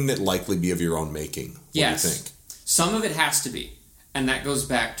 couldn't it likely be of your own making? What Yes. do you think? Some of it has to be. And that goes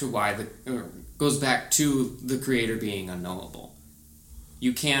back to the creator being unknowable.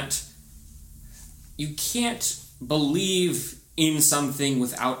 You can't believe in something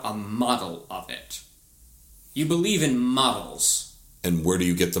without a model of it. You believe in models. And where do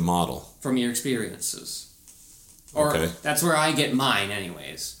you get the model? From your experiences. Or Okay. that's where I get mine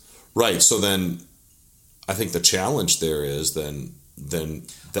anyways. Right. So then I think the challenge there is then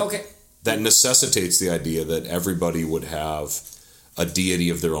Okay. that necessitates the idea that everybody would have a deity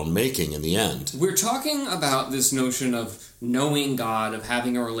of their own making in the end. We're talking about this notion of knowing God, of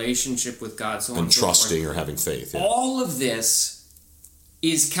having a relationship with God, so on And so forth. trusting or having faith. Yeah. All of this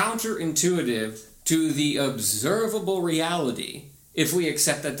is counterintuitive to the observable reality, if we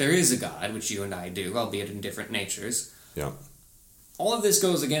accept that there is a God, which you and I do, albeit in different natures. Yeah. All of this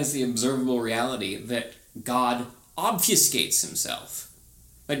goes against the observable reality that God obfuscates himself,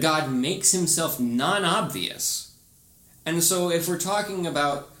 that God makes himself non-obvious. And so if we're talking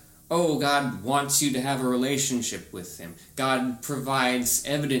about, oh, God wants you to have a relationship with him, God provides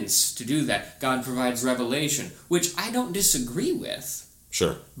evidence to do that, God provides revelation, which I don't disagree with.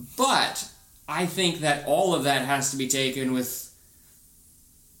 Sure. But I think that all of that has to be taken with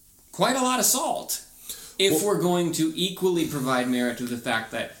quite a lot of salt if we're going to equally provide merit to the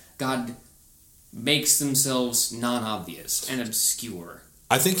fact that God makes themselves non-obvious and obscure.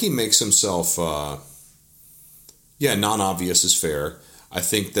 I think he makes himself, non-obvious is fair. I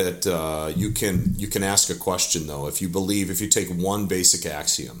think that you can ask a question, though. If you take one basic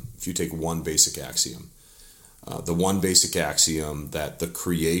axiom, the one basic axiom that the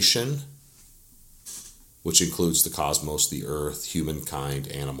creation, which includes the cosmos, the earth, humankind,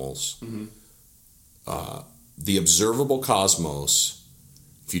 animals, the observable cosmos,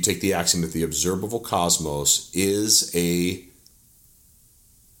 if you take the axiom that the observable cosmos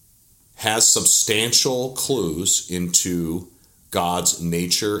has substantial clues into God's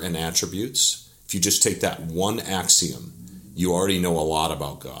nature and attributes, if you just take that one axiom, you already know a lot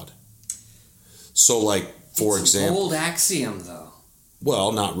about God. So, like, for example... It's an old axiom, though.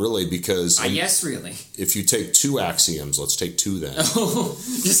 Well, not really, because... Yes, really. If you take two axioms, let's take two then.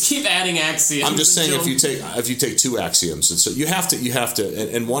 Just keep adding axioms. I'm just saying if you take two axioms, and so you have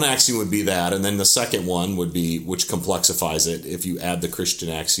to, and one axiom would be that, and then the second one would be, which complexifies it, if you add the Christian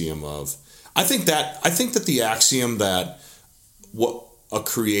axiom of... I think that the axiom that what a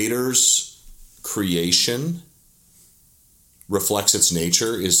creator's creation reflects its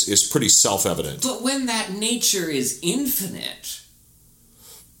nature is pretty self-evident. But when that nature is infinite,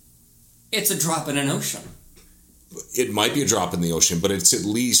 it's a drop in an ocean. It might be a drop in the ocean, but it at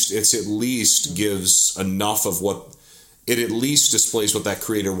least gives enough of what it at least displays what that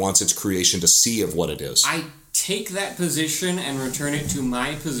creator wants its creation to see of what it is. I take that position and return it to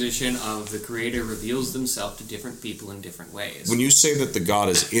my position of the creator reveals themselves to different people in different ways. When you say that the God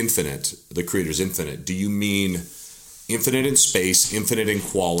is infinite, the creator is infinite, do you mean infinite in space, infinite in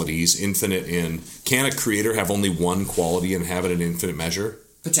qualities, infinite in... Can a creator have only one quality and have it in infinite measure?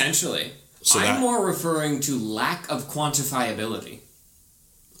 Potentially. So I'm more referring to lack of quantifiability.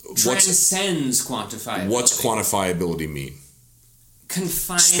 Transcends quantifiability. What's quantifiability mean?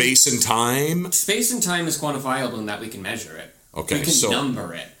 Confined... Space and time? Space and time is quantifiable in that we can measure it. Okay, we can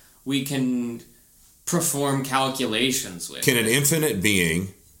number it. We can perform calculations with it. Can an infinite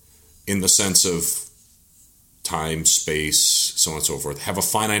being, in the sense of time, space, so on and so forth, have a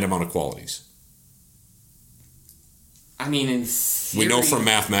finite amount of qualities? I mean, in theory... We know from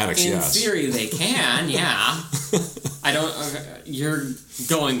mathematics, yes. In theory, they can, yeah. I don't... You're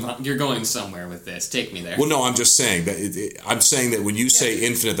going somewhere with this. Take me there. Well, no, I'm just saying that... I'm saying that when you say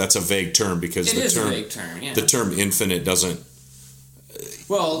infinite, that's a vague term, because it is a vague term, yeah. The term infinite doesn't...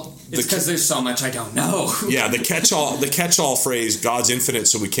 Well, it's because there's so much I don't know. Yeah, the catch-all phrase, God's infinite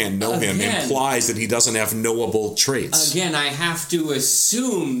so we can't know him, implies that he doesn't have knowable traits. Again, I have to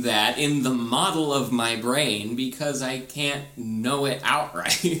assume that in the model of my brain because I can't know it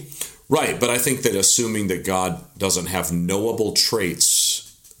outright. Right, but I think that assuming that God doesn't have knowable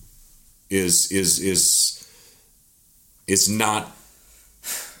traits is not...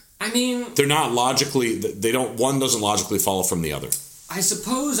 I mean... They're not logically... One doesn't logically follow from the other. I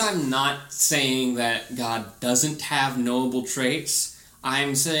suppose I'm not saying that God doesn't have knowable traits.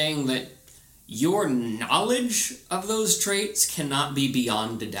 I'm saying that your knowledge of those traits cannot be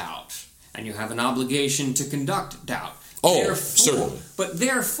beyond a doubt. And you have an obligation to conduct doubt. Oh, certainly. But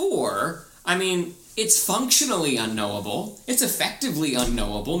therefore, I mean, it's functionally unknowable. It's effectively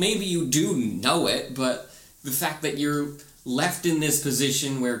unknowable. Maybe you do know it, but the fact that you're left in this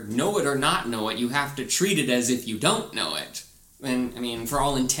position where know it or not know it, you have to treat it as if you don't know it. And, I mean, for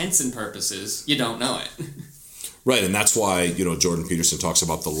all intents and purposes, you don't know it. Right, and that's why, Jordan Peterson talks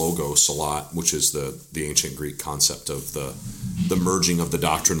about the logos a lot, which is the ancient Greek concept of the merging of the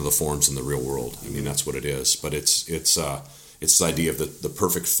doctrine of the forms in the real world. I mean, that's what it is. But it's the idea of the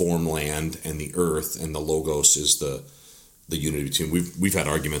perfect form land and the earth, and the logos is the unity between. We've had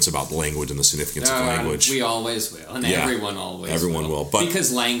arguments about language and the significance of language. We always will, and everyone will. But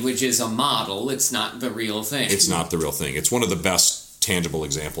because language is a model, it's not the real thing. It's not the real thing. It's one of the best tangible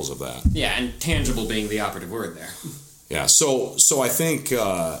examples of that. Yeah, and tangible being the operative word there. Yeah, so I think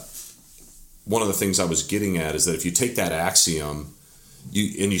one of the things I was getting at is that if you take that axiom,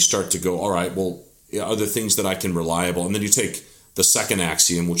 you start to go, all right, well, are there things that I can reliable? And then you take the second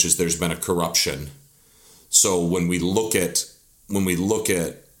axiom, which is there's been a corruption. So when we look at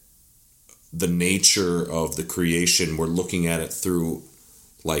the nature of the creation, we're looking at it through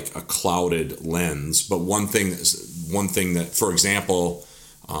like a clouded lens. But one thing that, for example,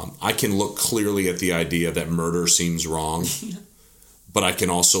 I can look clearly at the idea that murder seems wrong, but I can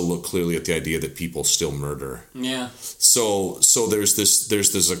also look clearly at the idea that people still murder. Yeah. So there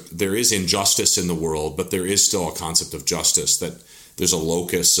is injustice in the world, but there is still a concept of justice, that there's a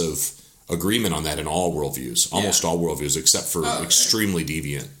locus of agreement on that in all worldviews, almost all worldviews, except for extremely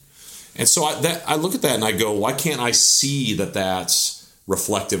deviant. And so I look at that and I go, why can't I see that that's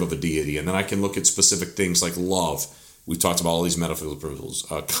reflective of a deity? And then I can look at specific things like love. We talked about all these metaphysical principles.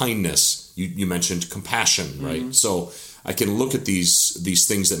 Kindness. You mentioned compassion, right? Mm-hmm. So I can look at these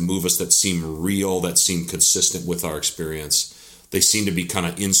things that move us, that seem real, that seem consistent with our experience. They seem to be kind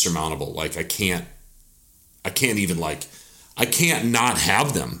of insurmountable. Like I can't not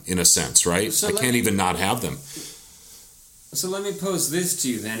have them, in a sense, right? I can't even not have them. So let me pose this to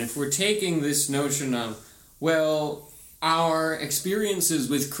you then. If we're taking this notion of, well, our experiences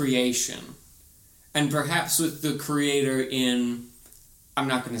with creation, and perhaps with the Creator in, I'm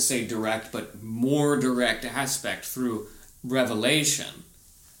not going to say direct, but more direct aspect through revelation,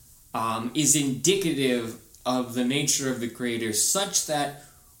 is indicative of the nature of the Creator, such that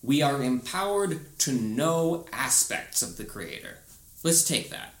we are empowered to know aspects of the Creator. Let's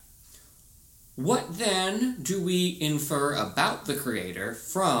take that. What then do we infer about the Creator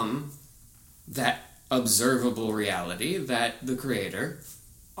from that observable reality that the Creator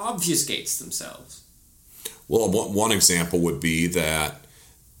obfuscates themselves? Well, one example would be that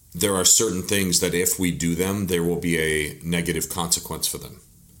there are certain things that if we do them, there will be a negative consequence for them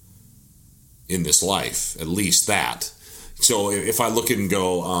in this life, at least that. So if I look at it and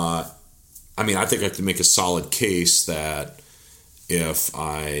go, I think I can make a solid case that if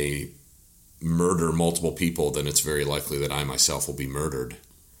I murder multiple people, then it's very likely that I myself will be murdered.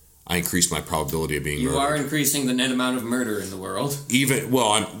 I increase my probability of being murdered. You are increasing the net amount of murder in the world.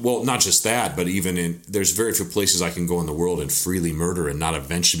 Not just that, but even there's very few places I can go in the world and freely murder and not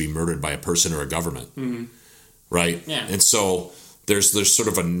eventually be murdered by a person or a government. Mm-hmm. Right? Yeah. And so there's sort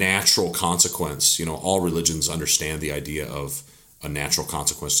of a natural consequence. All religions understand the idea of a natural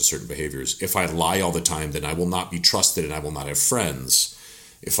consequence to certain behaviors. If I lie all the time, then I will not be trusted and I will not have friends.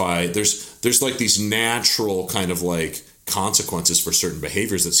 There's like these natural kind of like consequences for certain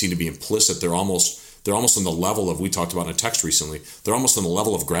behaviors that seem to be implicit. They're almost on the level of, we talked about in a text recently, they're almost on the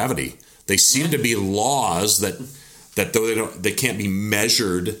level of gravity. They seem to be laws that though they can't be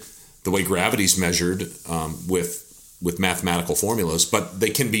measured the way gravity's measured with mathematical formulas, but they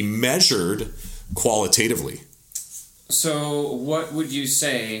can be measured qualitatively. So what would you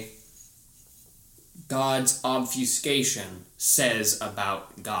say God's obfuscation says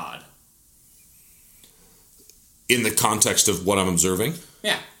about God? In the context of what I'm observing?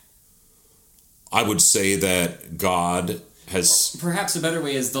 Yeah. I would say that God has... Perhaps a better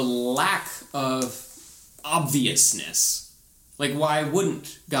way is the lack of obviousness. Like, why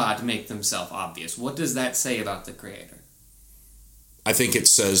wouldn't God make himself obvious? What does that say about the Creator? I think it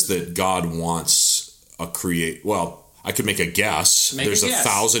says that God wants Well, I could make a guess. There's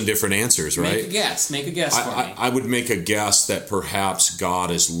 1,000 different answers, right? Make a guess for me. I would make a guess that perhaps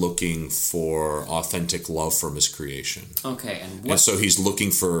God is looking for authentic love from his creation. Okay, and so he's looking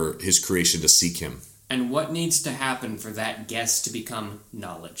for his creation to seek him. And what needs to happen for that guess to become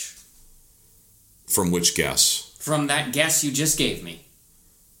knowledge? From which guess? From that guess you just gave me.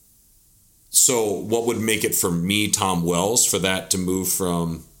 So what would make it for me, Tom Wells, for that to move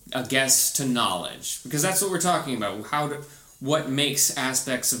from... a guess to knowledge, because that's what we're talking about. What makes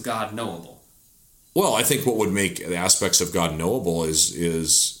aspects of God knowable? Well, I think what would make the aspects of God knowable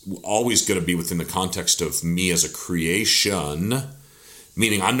is always going to be within the context of me as a creation,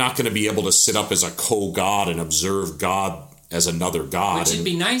 meaning I'm not going to be able to sit up as a co-God and observe God as another God. Which would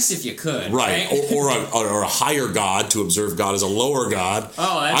be nice if you could. Right. Or a higher God to observe God as a lower God.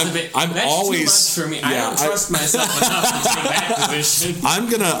 Oh, that's always, too much for me. I don't trust myself enough to take that position.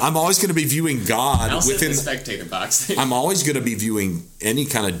 I'm always going to be viewing God within the spectator box. I'm always going to be viewing any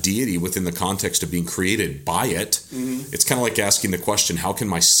kind of deity within the context of being created by it. Mm-hmm. It's kind of like asking the question, how can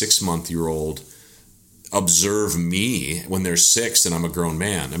my 6-month-old observe me when they're 6 and I'm a grown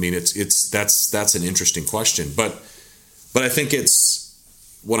man? I mean, that's an interesting question, but I think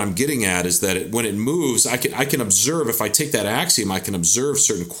what I'm getting at is that when it moves, I can observe. If I take that axiom, I can observe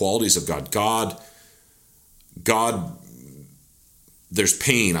certain qualities of God. God. There's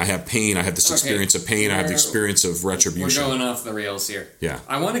pain. I have pain. I have this experience of pain. I have the experience of retribution. We're going off the rails here. Yeah.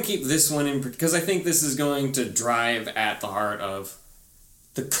 I want to keep this one in because I think this is going to drive at the heart of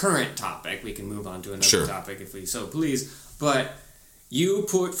the current topic. We can move on to another topic if we so please. But you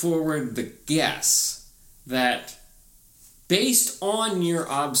put forward the guess that based on your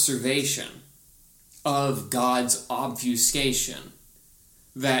observation of God's obfuscation,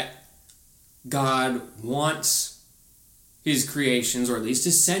 that God wants his creations, or at least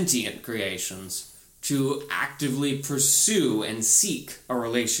his sentient creations, to actively pursue and seek a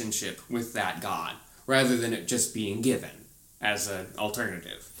relationship with that God, rather than it just being given as an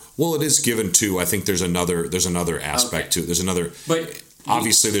alternative. Well, it is given too. I think there's another aspect to it. There's another. But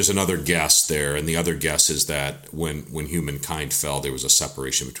obviously, there's another guess there, and the other guess is that when humankind fell, there was a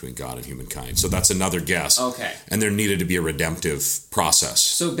separation between God and humankind. So that's another guess. Okay. And there needed to be a redemptive process.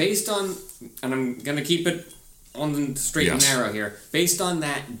 So based on, and I'm going to keep it on the straight and narrow here, based on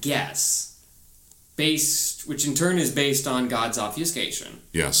that guess, which in turn is based on God's obfuscation.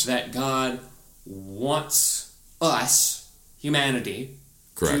 Yes. That God wants us, humanity,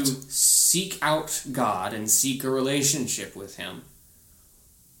 correct, to seek out God and seek a relationship with him.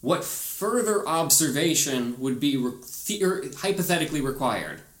 What further observation would be hypothetically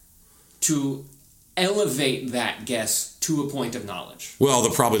required to elevate that guess to a point of knowledge? Well,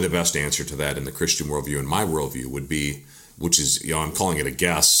 probably the best answer to that in the Christian worldview and my worldview would be, which is, I'm calling it a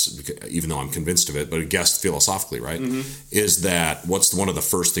guess, even though I'm convinced of it, but a guess philosophically, right? Mm-hmm. Is that what's one of the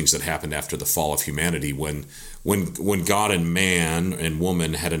first things that happened after the fall of humanity when God and man and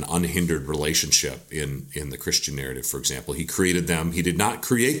woman had an unhindered relationship in the Christian narrative, for example. He created them. He did not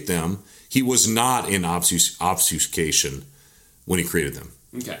create them. He was not in obfuscation when he created them.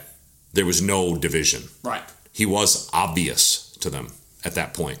 Okay. There was no division. Right. He was obvious to them at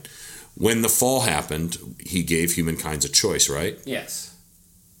that point. When the fall happened, he gave humankind a choice, right? Yes.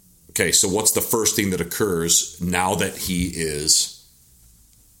 Okay, so what's the first thing that occurs now that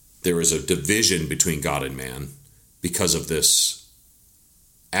there is a division between God and man because of this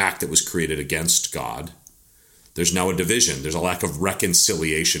act that was created against God? There's now a division. There's a lack of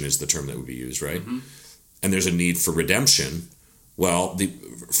reconciliation is the term that would be used, right? Mm-hmm. And there's a need for redemption. Well, the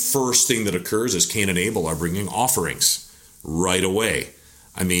first thing that occurs is Cain and Abel are bringing offerings right away.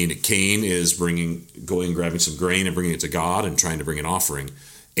 I mean, Cain is grabbing some grain and bringing it to God and trying to bring an offering.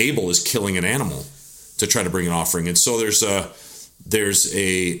 Abel is killing an animal to try to bring an offering. And so there's a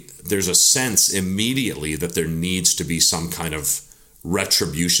sense immediately that there needs to be some kind of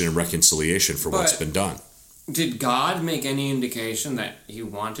retribution and reconciliation for what's been done. Did God make any indication that he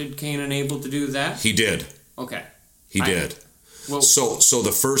wanted Cain and Abel to do that? He did. Okay. He did. Well, so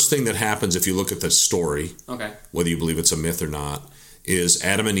the first thing that happens if you look at the story, okay, whether you believe it's a myth or not, is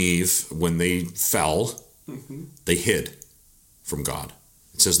Adam and Eve, when they fell, they hid from God.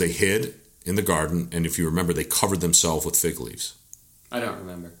 It says they hid in the garden, and if you remember, they covered themselves with fig leaves. I don't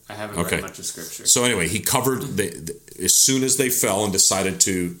remember. I haven't read much of Scripture. So anyway, he covered, as soon as they fell and decided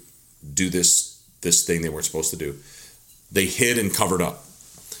to do this thing they weren't supposed to do, they hid and covered up.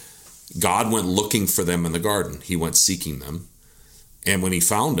 God went looking for them in the garden. He went seeking them. And when he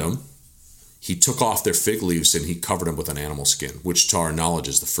found them, he took off their fig leaves and he covered them with an animal skin, which to our knowledge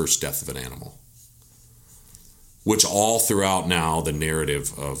is the first death of an animal. Which all throughout now the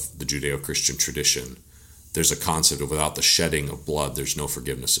narrative of the Judeo-Christian tradition, there's a concept of without the shedding of blood, there's no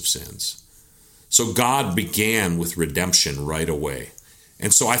forgiveness of sins. So God began with redemption right away.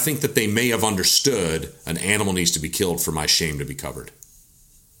 And so I think that they may have understood an animal needs to be killed for my shame to be covered.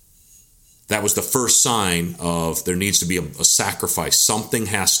 That was the first sign of there needs to be a sacrifice. Something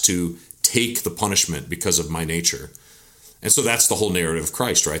has to take the punishment because of my nature. And so that's the whole narrative of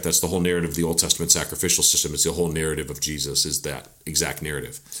Christ, right? That's the whole narrative of the Old Testament sacrificial system. It's the whole narrative of Jesus is that exact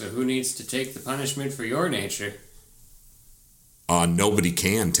narrative. So who needs to take the punishment for your nature? Nobody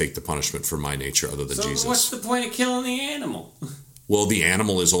can take the punishment for my nature other than Jesus. So what's the point of killing the animal? Well, the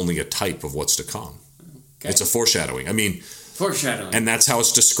animal is only a type of what's to come. Okay. It's a foreshadowing. I mean, Foreshadowing. And that's how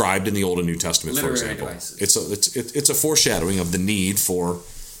it's described in the Old and New Testament, Literary for example. devices. It's a foreshadowing of the need for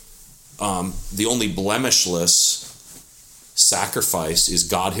the only blemishless sacrifice is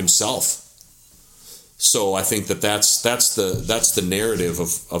God Himself. So I think that's the narrative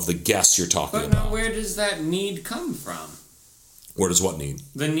of the guess you're talking But about. now, where does that need come from? Where does what need?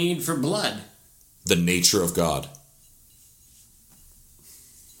 The need for blood. The nature of God.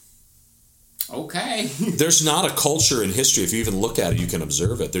 Okay. There's not a culture in history, if you even look at it, you can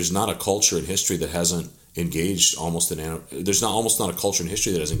observe it. There's not a culture in history that hasn't engaged there's almost not a culture in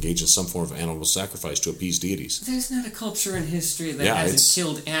history that has engaged in some form of animal sacrifice to appease deities. There's not a culture in history that hasn't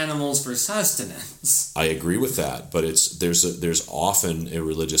killed animals for sustenance. I agree with that, but there's often a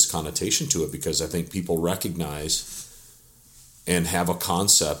religious connotation to it because I think people recognize and have a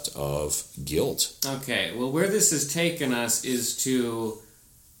concept of guilt. Okay, well, where this has taken us is to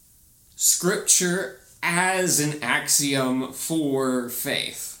Scripture as an axiom for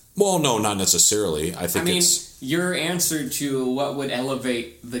faith. Well, no, not necessarily. I mean, your answer to what would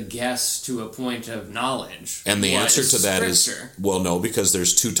elevate the guess to a point of knowledge. And the answer to that Scripture. is, well, no, because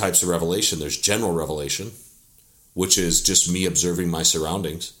there's two types of revelation. There's general revelation, which is just me observing my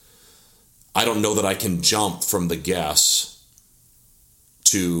surroundings. I don't know that I can jump from the guess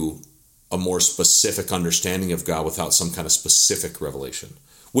to a more specific understanding of God without some kind of specific revelation,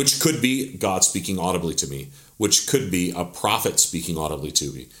 which could be God speaking audibly to me, which could be a prophet speaking audibly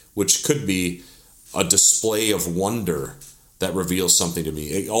to me, which could be a display of wonder that reveals something to me.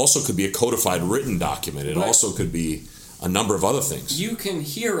 It also could be a codified written document. It also could be a number of other things. You can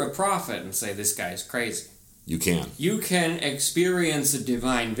hear a prophet and say, this guy's crazy. You can. You can experience a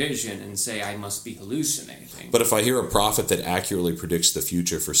divine vision and say, I must be hallucinating. But if I hear a prophet that accurately predicts the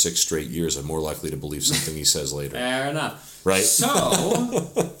future for 6 straight years, I'm more likely to believe something he says later. Fair enough. Right? So,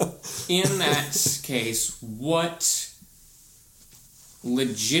 in that case, what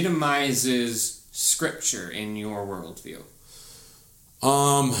legitimizes Scripture in your worldview?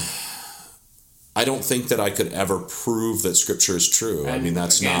 I don't think that I could ever prove that Scripture is true. And I mean,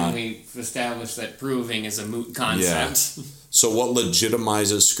 that's again, not... we've established that proving is a moot concept. Yeah. So what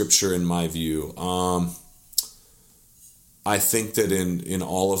legitimizes Scripture in my view? I think that in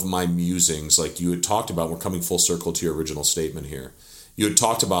all of my musings, like you had talked about, we're coming full circle to your original statement here. You had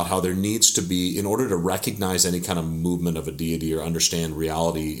talked about how there needs to be, in order to recognize any kind of movement of a deity or understand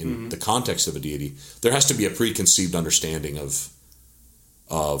reality in the context of a deity, there has to be a preconceived understanding of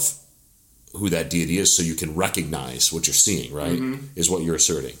who that deity is, so you can recognize what you're seeing, right? Is what you're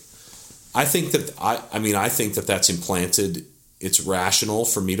asserting. I think that that's implanted. It's rational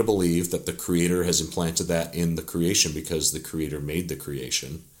for me to believe that the Creator has implanted that in the creation because the Creator made the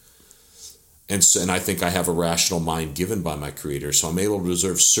creation. And I think I have a rational mind given by my Creator, so I'm able to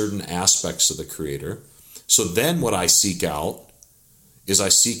observe certain aspects of the Creator. So then what I seek out is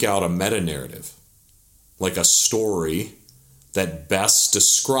a meta-narrative, like a story that best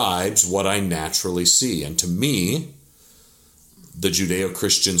describes what I naturally see. And to me, the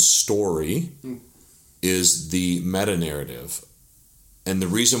Judeo-Christian story is the meta-narrative. And the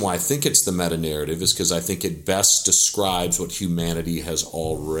reason why I think it's the meta-narrative is because I think it best describes what humanity has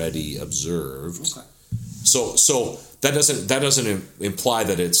already observed. Okay. So that doesn't imply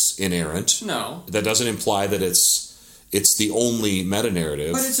that it's inerrant. No. That doesn't imply that it's the only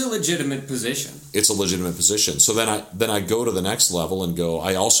meta-narrative. But it's a legitimate position. It's a legitimate position. So then I go to the next level and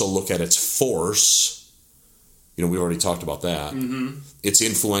I also look at its force. We already talked about that. Its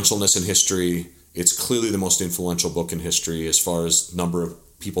influentialness in history. It's clearly the most influential book in history as far as number of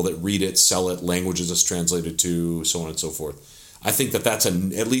people that read it, sell it, languages it's translated to, so on and so forth. I think that that's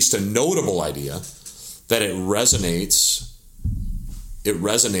at least a notable idea, that it resonates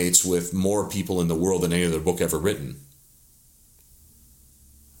with more people in the world than any other book ever written.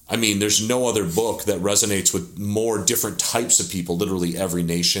 I mean, there's no other book that resonates with more different types of people, literally every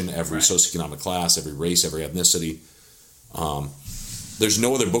nation, every socioeconomic class, every race, every ethnicity. There's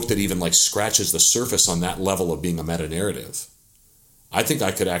no other book that even scratches the surface on that level of being a meta-narrative. I think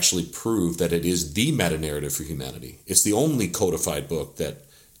I could actually prove that it is the meta-narrative for humanity. It's the only codified book that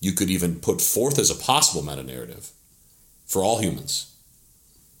you could even put forth as a possible meta-narrative for all humans.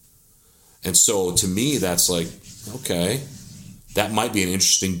 And so to me, that's okay, that might be an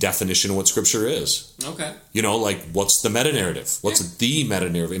interesting definition of what Scripture is. Okay. What's the meta-narrative? What's the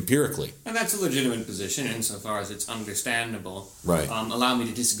meta-narrative empirically? And that's a legitimate position insofar as it's understandable. Right. Allow me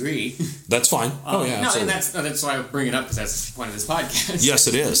to disagree. That's fine. Yeah, no, and that's why I bring it up, because that's the point of this podcast. Yes,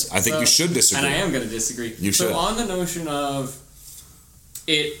 it is. I think you should disagree. And I am going to disagree. You should. So on the notion of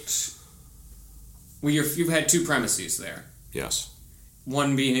it, you've had two premises there. Yes.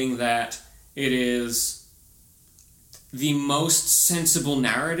 One being that it is the most sensible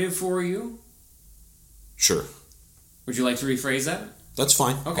narrative for you? Sure. Would you like to rephrase that? That's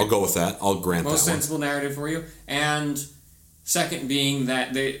fine. Okay. I'll go with that. I'll grant most that sensible narrative for you. And second being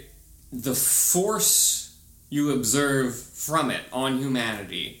that the force you observe from it on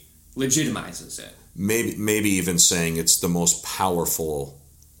humanity legitimizes it. Maybe even saying it's the most powerful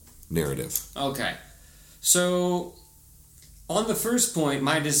narrative. Okay. So, on the first point,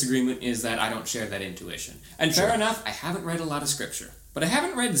 my disagreement is that I don't share that intuition. And fair enough, I haven't read a lot of scripture. But I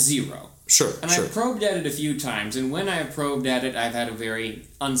haven't read zero. Sure, and I've probed at it a few times, and when I've probed at it, I've had a very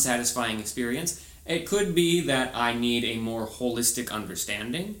unsatisfying experience. It could be that I need a more holistic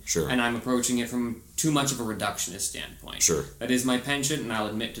understanding, and I'm approaching it from too much of a reductionist standpoint. Sure. That is my penchant, and I'll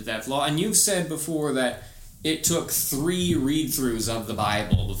admit to that flaw. And you've said before that it took 3 read-throughs of the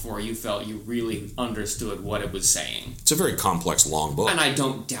Bible before you felt you really understood what it was saying. It's a very complex, long book. And I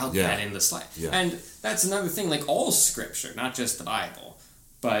don't doubt that in the slightest. Yeah. And that's another thing, like all scripture, not just the Bible,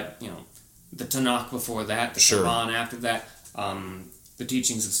 but, the Tanakh before that, the Quran after that, the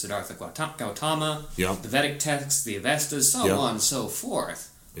teachings of Siddhartha Gautama, the Vedic texts, the Avestas, so on and so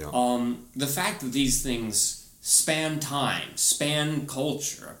forth. The fact that these things span time, span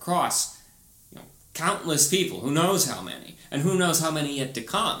culture, across countless people, who knows how many, and who knows how many yet to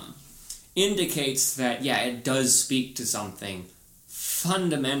come, indicates that, it does speak to something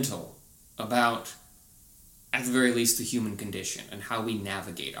fundamental about, at the very least, the human condition and how we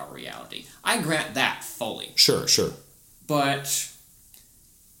navigate our reality. I grant that fully. Sure. But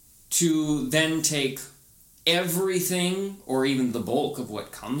to then take everything, or even the bulk of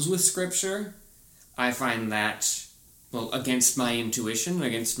what comes with Scripture, I find that, against my intuition,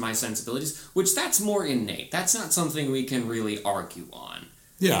 against my sensibilities, which that's more innate. That's not something we can really argue on.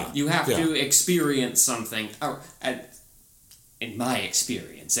 Yeah. You have to experience something, or in my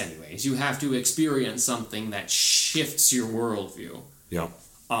experience anyways, you have to experience something that shifts your worldview. Yeah.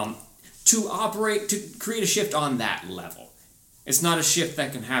 To create a shift on that level. It's not a shift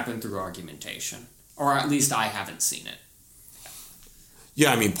that can happen through argumentation. Or at least I haven't seen it.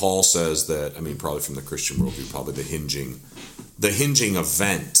 Yeah, Paul says that, probably from the Christian worldview, probably the hinging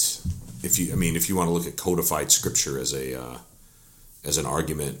event, if you want to look at codified scripture as an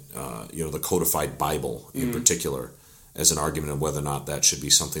argument, the codified Bible in particular, as an argument of whether or not that should be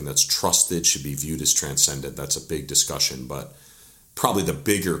something that's trusted, should be viewed as transcendent, that's a big discussion, but probably the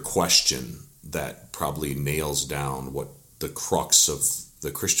bigger question that probably nails down what the crux of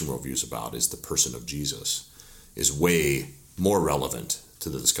the Christian worldview is about is the person of Jesus, is way more relevant to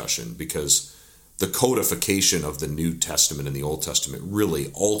the discussion, because the codification of the New Testament and the Old Testament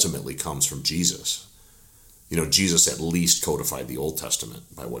really ultimately comes from Jesus. Jesus at least codified the Old Testament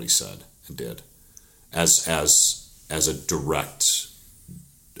by what he said and did as a direct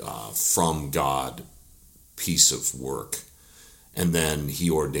from God piece of work. And then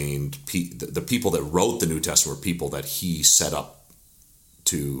he ordained the people that wrote the New Testament were people that he set up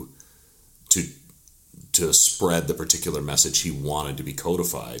to spread the particular message he wanted to be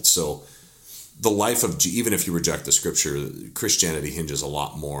codified. So the life of, even if you reject the scripture, Christianity hinges a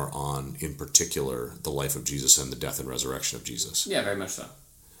lot more on, in particular, the life of Jesus and the death and resurrection of Jesus. Yeah, very much so.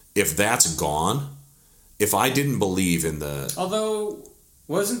 If that's gone, if I didn't believe in the... Although,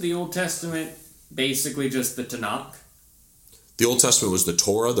 wasn't the Old Testament basically just the Tanakh? The Old Testament was the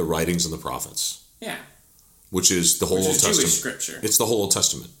Torah, the writings, and the prophets. Yeah. Which is the whole Old Testament. Jewish scripture. It's the whole Old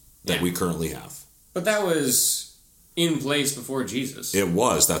Testament that we currently have. But that was in place before Jesus. It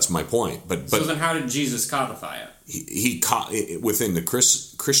was. That's my point. But so then, how did Jesus codify it? He within the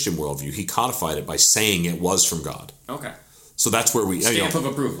Christian worldview, he codified it by saying it was from God. Okay. So that's where we stamp of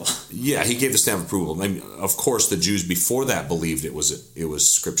approval. Yeah, he gave the stamp of approval. Of course, the Jews before that believed it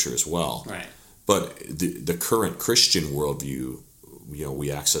was scripture as well. Right. But the current Christian worldview,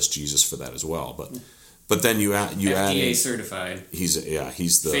 we access Jesus for that as well. But then you add FDA certified. He's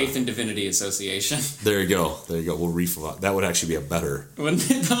the Faith and Divinity Association. There you go. We'll refill that. Would actually be a better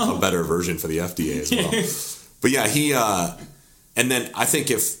version for the FDA as well. But yeah, he and then I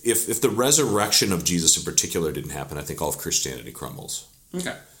think if the resurrection of Jesus in particular didn't happen, I think all of Christianity crumbles.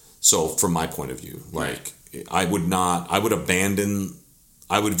 Okay. So from my point of view, I would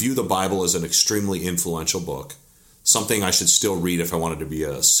view the Bible as an extremely influential book, something I should still read if I wanted to be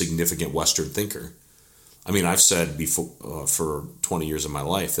a significant Western thinker. I've said before for 20 years of my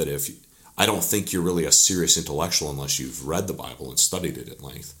life that I don't think you're really a serious intellectual unless you've read the Bible and studied it at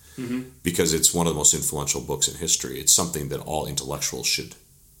length, because it's one of the most influential books in history. It's something that all intellectuals should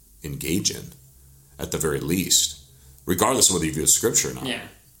engage in, at the very least, regardless of whether you view it as scripture or not. Yeah.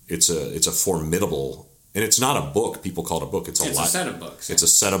 It's a formidable, and it's not a book. People call it a book. It's a set of books. It's a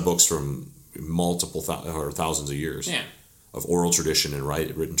set of books from multiple or thousands of years Yeah. of oral tradition and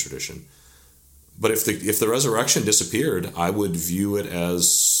written tradition. But if the resurrection disappeared, I would view it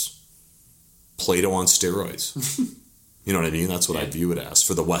as Plato on steroids. You know what I mean? That's what I view it as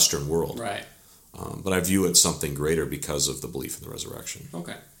for the Western world. Right. But I view it something greater because of the belief in the resurrection.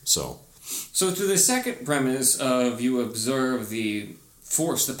 Okay. So to the second premise of you observe the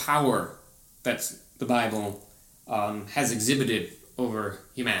force, the power that the Bible has exhibited over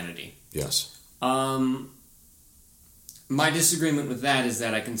humanity. yes. My disagreement with that is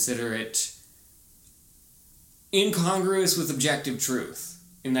that I consider it incongruous with objective truth,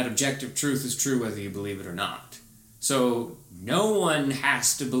 in that objective truth is true whether you believe it or not. So no one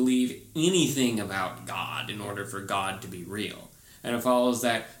has to believe anything about God in order for God to be real. And it follows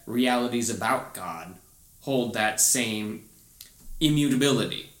that realities about God hold that same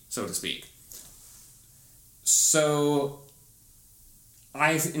immutability, so to speak. So,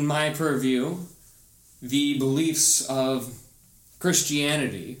 in my purview, the beliefs of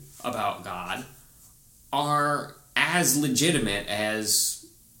Christianity about God are as legitimate as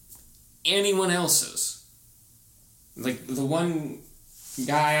anyone else's. Like the one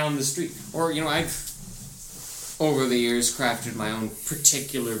guy on the street. Or, I've, over the years, crafted my own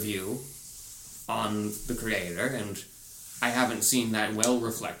particular view on the Creator, and I haven't seen that well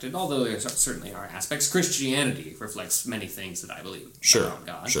reflected, although there certainly are aspects. Christianity reflects many things that I believe about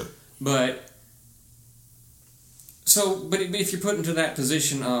God. Sure. But if you're put into that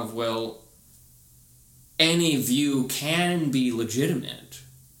position of, well, any view can be legitimate,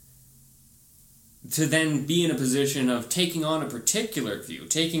 to then be in a position of taking on a particular view,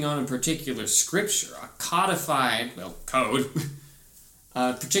 taking on a particular scripture, a codified, code,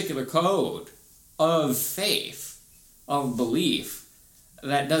 a particular code of faith, of belief,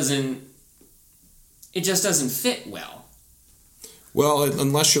 that just doesn't fit well. Well,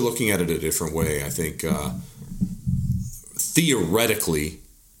 unless you're looking at it a different way, I think theoretically,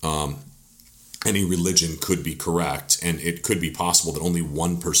 any religion could be correct, and it could be possible that only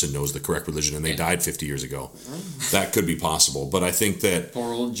one person knows the correct religion, and they died 50 years ago. That could be possible. But I think that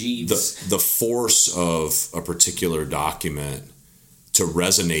poor old Jeeves. The force of a particular document to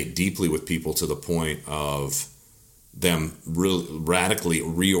resonate deeply with people to the point of them radically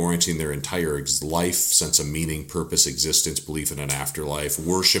reorienting their entire life, sense of meaning, purpose, existence, belief in an afterlife,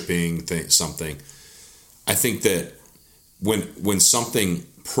 worshiping something. I think that when something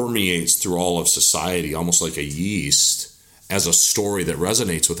permeates through all of society, almost like a yeast, as a story that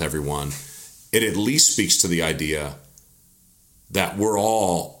resonates with everyone, it at least speaks to the idea that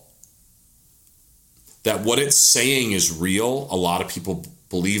that what it's saying is real. A lot of people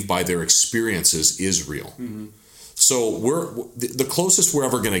believe by their experiences is real. Mm-hmm. So the closest we're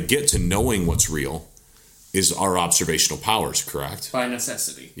ever going to get to knowing what's real is our observational powers, correct? By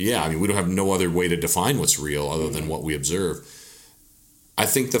necessity. Yeah, I mean, we don't have no other way to define what's real other than what we observe. I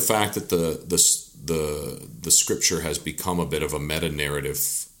think the fact that the scripture has become a bit of a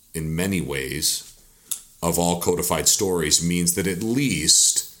meta-narrative in many ways of all codified stories means that at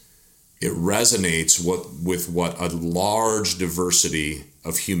least it resonates with what a large diversity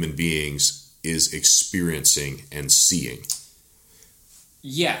of human beings is experiencing and seeing.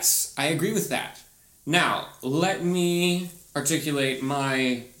 Yes, I agree with that. Now, let me articulate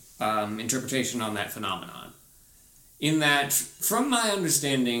my interpretation on that phenomenon. In that, from my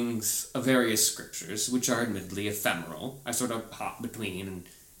understandings of various scriptures, which are admittedly ephemeral, I sort of hop between and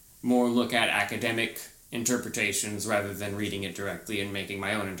more look at academic interpretations rather than reading it directly and making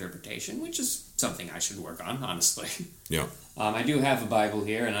my own interpretation, which is something I should work on, honestly. Yeah. I do have a Bible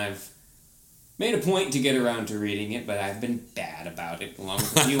here, and I've made a point to get around to reading it, but I've been bad about it, along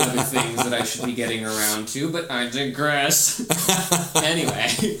with a few other things that I should be getting around to, but I digress. Anyway,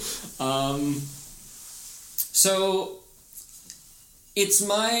 so it's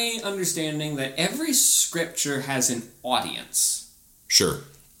my understanding that every scripture has an audience. Sure.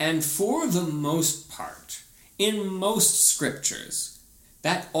 And for the most part, in most scriptures,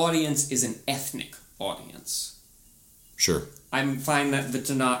 that audience is an ethnic audience. Sure. I find that the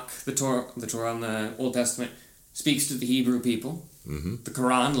Tanakh, the Torah in the Old Testament, speaks to the Hebrew people. Mm-hmm. The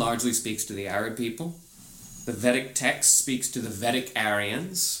Quran largely speaks to the Arab people. The Vedic text speaks to the Vedic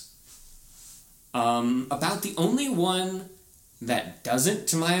Aryans. About the only one that doesn't,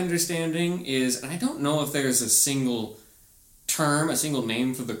 to my understanding, is, and I don't know if there's a single term, a single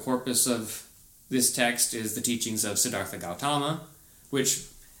name for the corpus of this text, is the teachings of Siddhartha Gautama, which,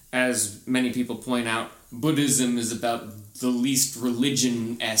 as many people point out, Buddhism is about the least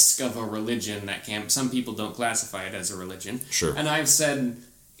religion-esque of a religion that can. Some people don't classify it as a religion. Sure. And I've said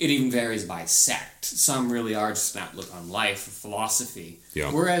it even varies by sect. Some really are just an outlook on life or philosophy,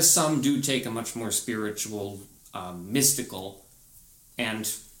 whereas some do take a much more spiritual, mystical,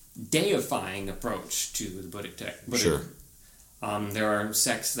 and deifying approach to the Buddhic text. Sure. There are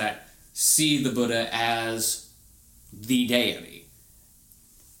sects that see the Buddha as the deity,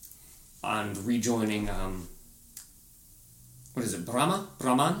 and rejoining,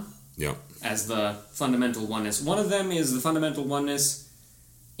 Brahman? Yeah. As the fundamental oneness. One of them is the fundamental oneness,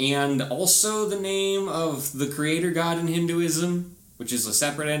 and also the name of the creator god in Hinduism, which is a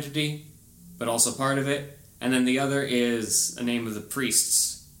separate entity, but also part of it. And then the other is a name of the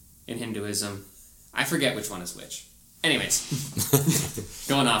priests in Hinduism. I forget which one is which. Anyways,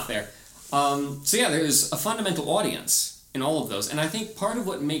 going off there. So yeah, there's a fundamental audience in all of those, and I think part of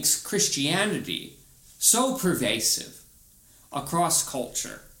what makes Christianity so pervasive across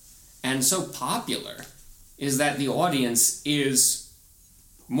culture and so popular is that the audience is,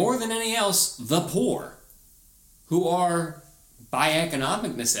 more than any else, the poor, who are, by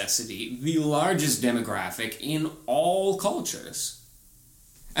economic necessity, the largest demographic in all cultures.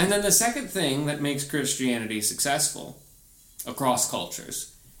 And then the second thing that makes Christianity successful across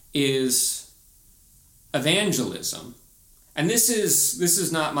cultures is evangelism. And this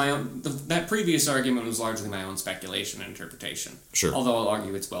is not my own... that previous argument was largely my own speculation and interpretation. Sure. Although I'll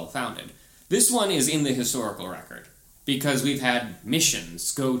argue it's well-founded. This one is in the historical record, because we've had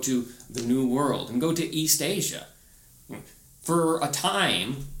missions go to the New World and go to East Asia. For a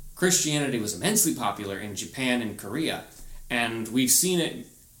time, Christianity was immensely popular in Japan and Korea, and we've seen it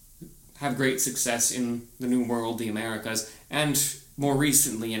have great success in the New World, the Americas, and more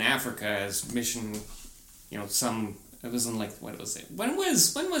recently in Africa as mission, it was in what was it? When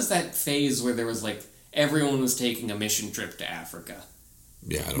was that phase where there was everyone was taking a mission trip to Africa?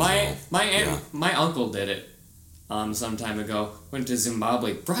 Yeah, I don't know. My uncle did it some time ago. Went to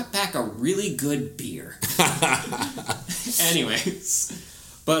Zimbabwe, brought back a really good beer. Anyways,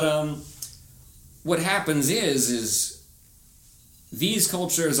 but what happens is these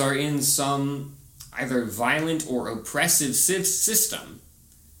cultures are in some either violent or oppressive system,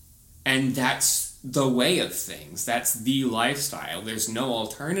 and that's the way of things. That's the lifestyle. There's no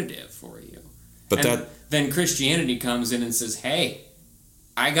alternative for you. But then Christianity comes in and says, "Hey,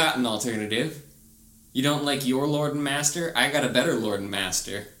 I got an alternative. You don't like your Lord and Master? I got a better Lord and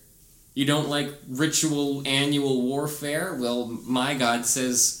Master. You don't like ritual annual warfare? Well, my God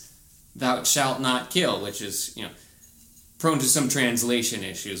says, thou shalt not kill," which is, prone to some translation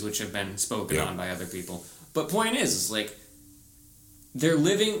issues, which have been spoken on by other people. But point is they're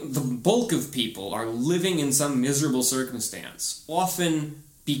living, the bulk of people are living in some miserable circumstance, often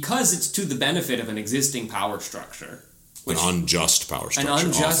because it's to the benefit of an existing power structure. An unjust power structure. An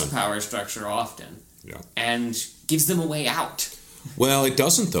unjust power structure often. Yeah. And gives them a way out. Well, it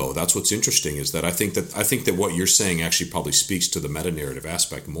doesn't, though. That's what's interesting, is that I think that what you're saying actually probably speaks to the meta-narrative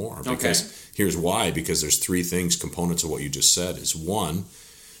aspect more. Because here's why. Because there's three components of what you just said. Is one,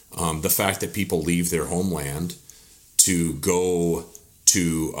 the fact that people leave their homeland to go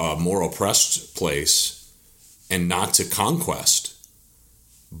to a more oppressed place, and not to conquest,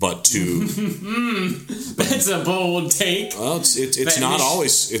 but to... That's a bold take. Well, it's not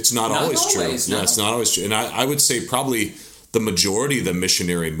always true. No. Yeah, it's not always true. And I would say probably the majority of the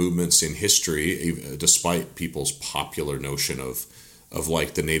missionary movements in history, despite people's popular notion of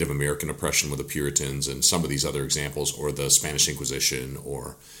the Native American oppression with the Puritans and some of these other examples, or the Spanish Inquisition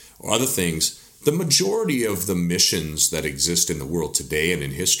or other things, the majority of the missions that exist in the world today and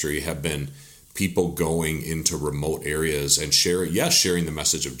in history have been people going into remote areas and sharing the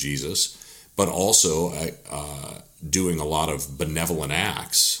message of Jesus, but also doing a lot of benevolent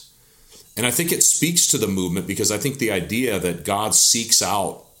acts. And I think it speaks to the movement, because I think the idea that God seeks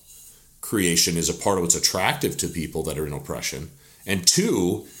out creation is a part of what's attractive to people that are in oppression. And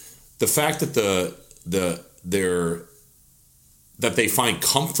two, the fact that that they find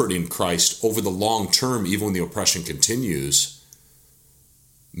comfort in Christ over the long term, even when the oppression continues,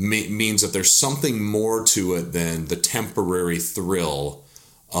 means that there's something more to it than the temporary thrill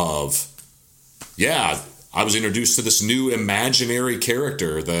of, I was introduced to this new imaginary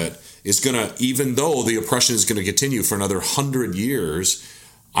character that is going to, even though the oppression is going to continue for another 100 years,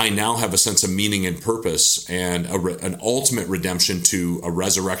 I now have a sense of meaning and purpose and an ultimate redemption to a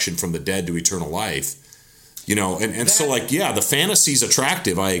resurrection from the dead to eternal life. The fantasy's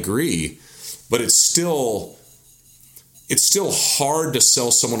attractive, I agree, but it's still hard to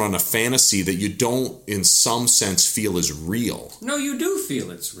sell someone on a fantasy that you don't, in some sense, feel is real. No, you do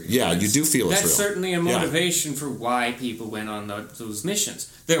feel it's real. Yeah, you do feel it's real. That's certainly a motivation for why people went on those missions.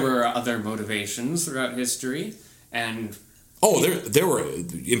 There were other motivations throughout history, and Oh, there were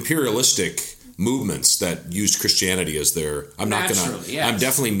imperialistic movements that used Christianity as their. I'm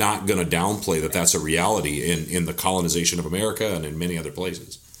definitely not gonna downplay that that's a reality in the colonization of America and in many other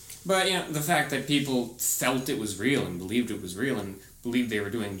places. But the fact that people felt it was real and believed it was real and believed they were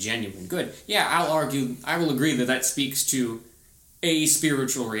doing genuine good. Yeah, I will agree that speaks to a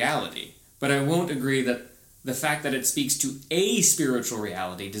spiritual reality. But I won't agree that the fact that it speaks to a spiritual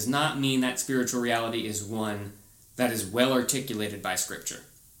reality does not mean that spiritual reality is one that is well articulated by Scripture.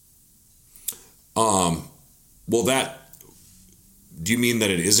 Do you mean that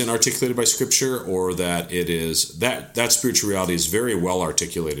it isn't articulated by Scripture, or that it is that spiritual reality is very well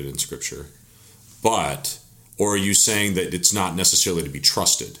articulated in Scripture, or are you saying that it's not necessarily to be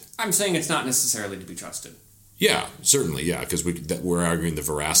trusted? I'm saying it's not necessarily to be trusted. Yeah, certainly, yeah, because we're arguing the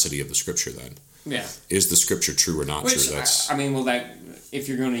veracity of the Scripture then. Yeah. Is the Scripture true or not true? If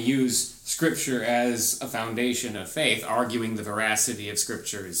you're going to use Scripture as a foundation of faith, arguing the veracity of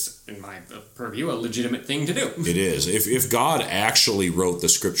Scripture is, in my purview, a legitimate thing to do. It is. If God actually wrote the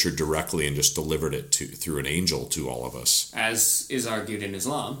Scripture directly and just delivered it through an angel to all of us. As is argued in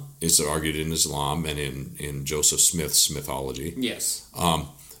Islam. It's argued in Islam and in Joseph Smith's mythology. Yes.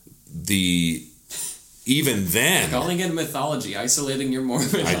 Even then, calling it mythology, isolating your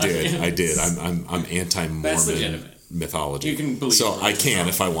Mormon. I did. I'm anti-Mormon. That's legitimate. Mythology. You can believe. So I can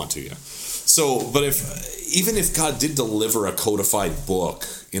if I want to. Yeah. So, but even if God did deliver a codified book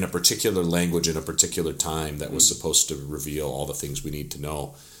in a particular language in a particular time that was supposed to reveal all the things we need to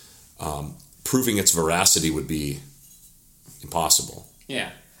know, proving its veracity would be impossible. Yeah.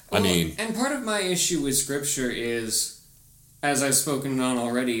 Well, and part of my issue with Scripture is, as I've spoken on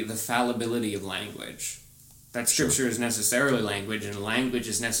already, the fallibility of language. That Scripture is necessarily language, and language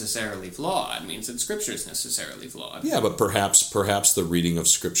is necessarily flawed. Means that Scripture is necessarily flawed. Yeah, but perhaps the reading of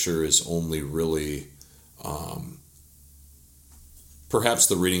Scripture is only really... perhaps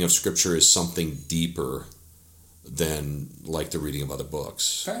the reading of Scripture is something deeper than like the reading of other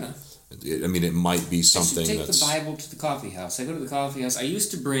books. Fair enough. It might be something I should take the Bible to the coffee house. I go to the coffee house. I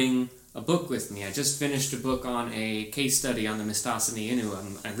used to bring a book with me. I just finished a book on a case study on the Mistassini Innu,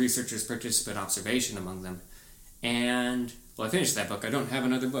 a researcher's participant observation among them. And, I finished that book. I don't have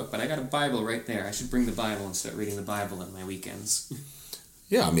another book, but I got a Bible right there. I should bring the Bible and start reading the Bible on my weekends.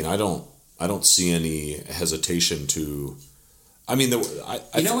 Yeah, I don't see any hesitation to... what I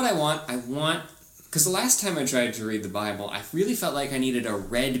want? I want... Because the last time I tried to read the Bible, I really felt like I needed a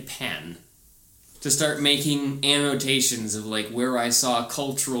red pen to start making annotations of where I saw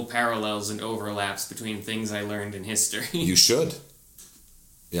cultural parallels and overlaps between things I learned in history. You should.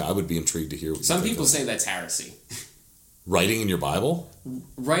 Yeah, I would be intrigued to hear what Some people say that's heresy. Writing in your Bible?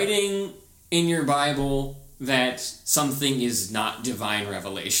 Writing in your Bible that something is not divine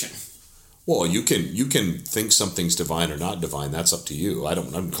revelation. Well, you can think something's divine or not divine. That's up to you. I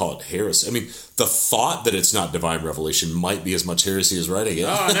don't call it heresy. The thought that it's not divine revelation might be as much heresy as writing it.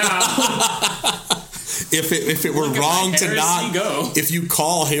 Oh, no. If it were wrong to not go. If you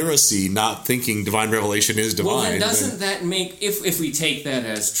call heresy not thinking divine revelation is divine. Well, then doesn't that make, if we take that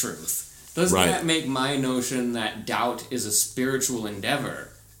as truth, doesn't that make my notion that doubt is a spiritual endeavor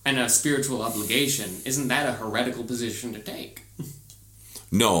and a spiritual obligation, isn't that a heretical position to take?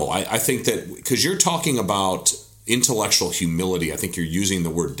 No, I think that, because you're talking about intellectual humility, I think you're using the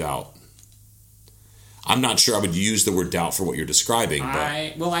word doubt. I'm not sure I would use the word doubt for what you're describing.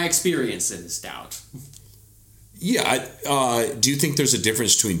 I experience it as doubt. Yeah. Do you think there's a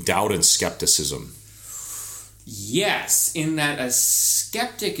difference between doubt and skepticism? Yes, in that a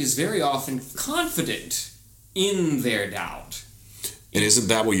skeptic is very often confident in their doubt. And isn't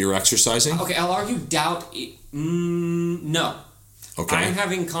that what you're exercising? Okay, I'll argue doubt... no. Okay. I'm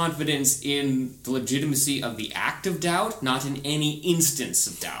having confidence in the legitimacy of the act of doubt, not in any instance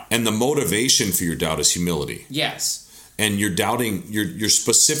of doubt. And the motivation for your doubt is humility. Yes. And you're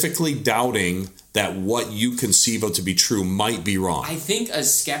specifically doubting that what you conceive of to be true might be wrong. I think a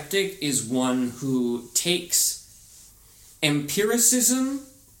skeptic is one who takes empiricism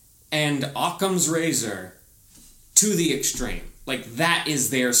and Occam's razor to the extreme. That is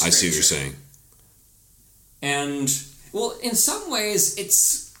their scripture. I see what you're saying. And... well, in some ways,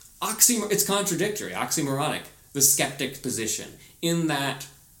 it's contradictory, oxymoronic, the skeptic position, in that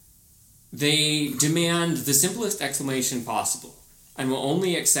they demand the simplest explanation possible and will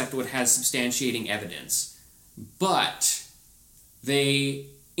only accept what has substantiating evidence. But they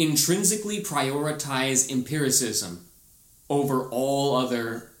intrinsically prioritize empiricism over all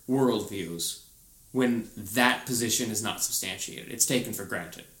other worldviews when that position is not substantiated. It's taken for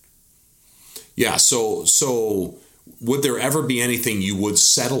granted. Yeah, so would there ever be anything you would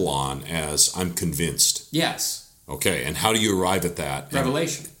settle on as I'm convinced? Yes. Okay, and how do you arrive at that?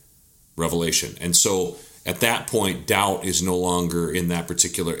 Revelation. And so at that point, doubt is no longer in that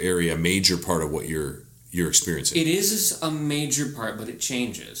particular area a major part of what you're experiencing. It is a major part, but it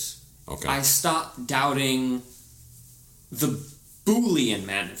changes. Okay. I stop doubting the Boolean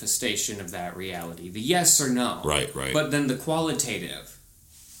manifestation of that reality, the yes or no. Right. But then the qualitative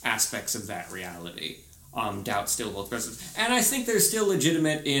aspects of that reality, doubt still holds precedence. And I think there's still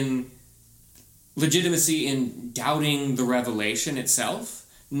legitimacy in doubting the revelation itself,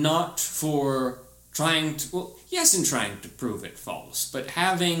 not for trying to prove it false, but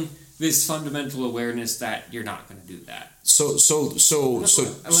having this fundamental awareness that you're not going to do that.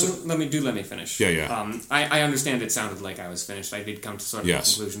 Let me finish. Yeah. I understand it sounded like I was finished. I did come to sort of a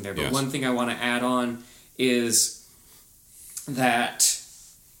conclusion there, but one thing I want to add on is that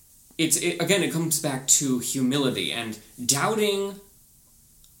it comes back to humility, and doubting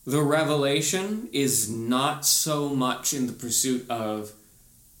the revelation is not so much in the pursuit of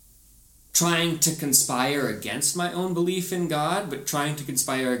trying to conspire against my own belief in God, but trying to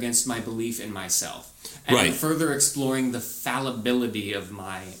conspire against my belief in myself. And further exploring the fallibility of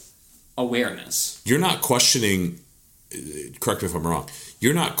my awareness. You're not questioning, correct me if I'm wrong,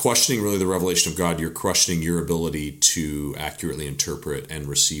 you're not questioning really the revelation of God, you're questioning your ability to accurately interpret and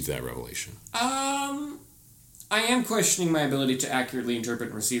receive that revelation. I am questioning my ability to accurately interpret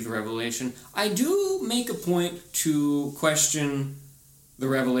and receive the revelation. I do make a point to question the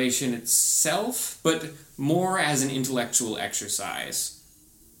revelation itself, but more as an intellectual exercise,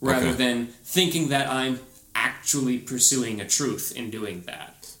 rather than thinking that I'm actually pursuing a truth in doing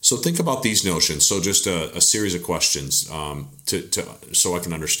that. So think about these notions. So just a series of questions so I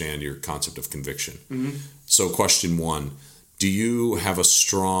can understand your concept of conviction. Mm-hmm. So question 1, do you have a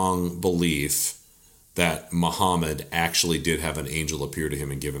strong belief that Muhammad actually did have an angel appear to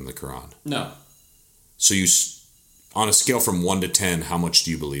him and give him the Quran? No. So on a scale from 1 to 10, how much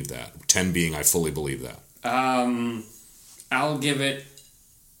do you believe that? 10 being I fully believe that. I'll give it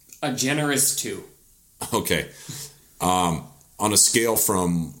a generous 2. Okay. On a scale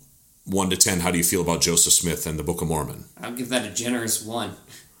from 1 to 10, how do you feel about Joseph Smith and the Book of Mormon? I'll give that a generous 1.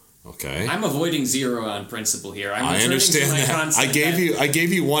 Okay. I'm avoiding 0 on principle here. I understand that. I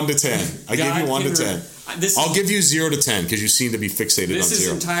gave you 1 to 10. I gave you 1 to 10. I'll give you 0 to 10 because you seem to be fixated on 0. This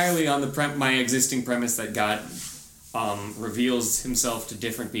is entirely on my existing premise that God reveals himself to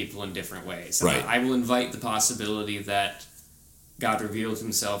different people in different ways. Right. I will invite the possibility that God revealed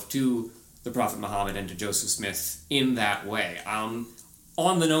himself to the Prophet Muhammad and to Joseph Smith in that way. On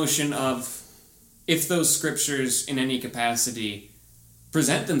the notion of if those scriptures in any capacity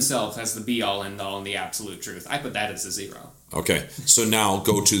present themselves as the be-all, end-all, and the absolute truth, I put that as a 0. Okay, so now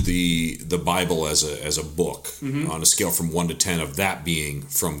go to the Bible as a book, mm-hmm. on a scale from 1 to 10 of that being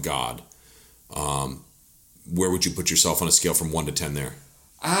from God. Where would you put yourself on a scale from 1 to 10 there?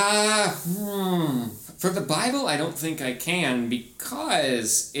 For the Bible, I don't think I can,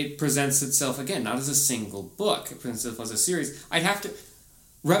 because it presents itself, again, not as a single book. It presents itself as a series.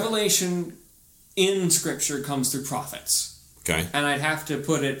 Revelation in Scripture comes through prophets. Okay. And I'd have to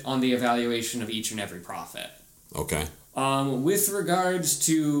put it on the evaluation of each and every prophet. Okay. With regards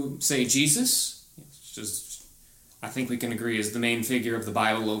to, say, Jesus, just I think we can agree is the main figure of the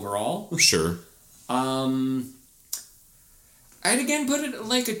Bible overall. Sure. I'd again put it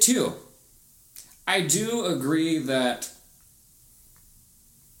like a 2. I do agree that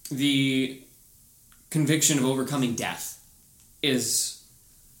the conviction of overcoming death is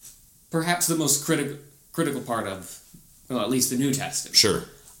perhaps the most critical part of, well, at least the New Testament. Sure.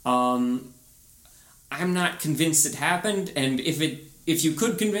 I'm not convinced it happened, and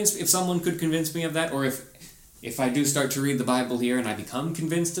if someone could convince me of that, or if I do start to read the Bible here and I become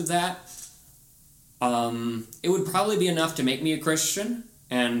convinced of that, it would probably be enough to make me a Christian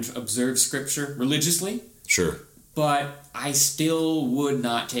and observe Scripture religiously. Sure. But I still would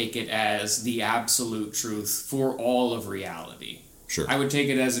not take it as the absolute truth for all of reality. Sure. I would take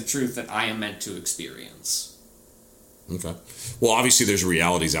it as a truth that I am meant to experience. Okay. Well, obviously there's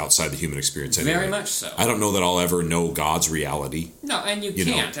realities outside the human experience anyway. Very much so. I don't know that I'll ever know God's reality. No, and you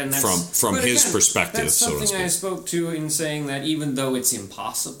can't. And from his perspective, that's something so to speak. I spoke to in saying that even though it's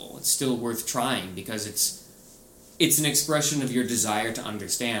impossible, it's still worth trying, because it's an expression of your desire to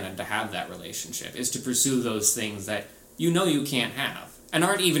understand and to have that relationship, is to pursue those things that you know you can't have and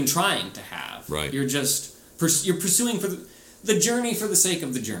aren't even trying to have. Right. You're just you're pursuing for the journey for the sake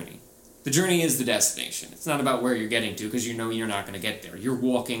of the journey. The journey is the destination. It's not about where you're getting to, because you know you're not going to get there. You're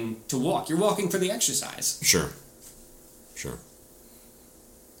walking to walk. You're walking for the exercise. Sure.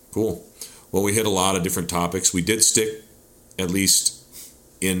 Cool. Well, we hit a lot of different topics. We did stick, at least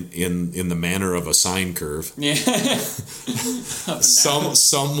in the manner of a sine curve. Yeah.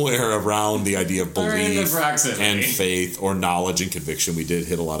 Somewhere around the idea of belief and faith or knowledge and conviction. We did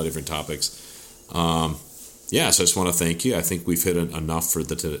hit a lot of different topics. So I just want to thank you. I think we've hit enough for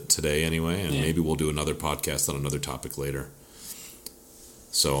today anyway, and maybe we'll do another podcast on another topic later.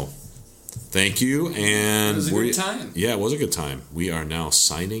 So thank you. And it was a good time. Yeah, it was a good time. We are now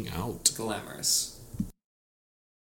signing out. Glamorous.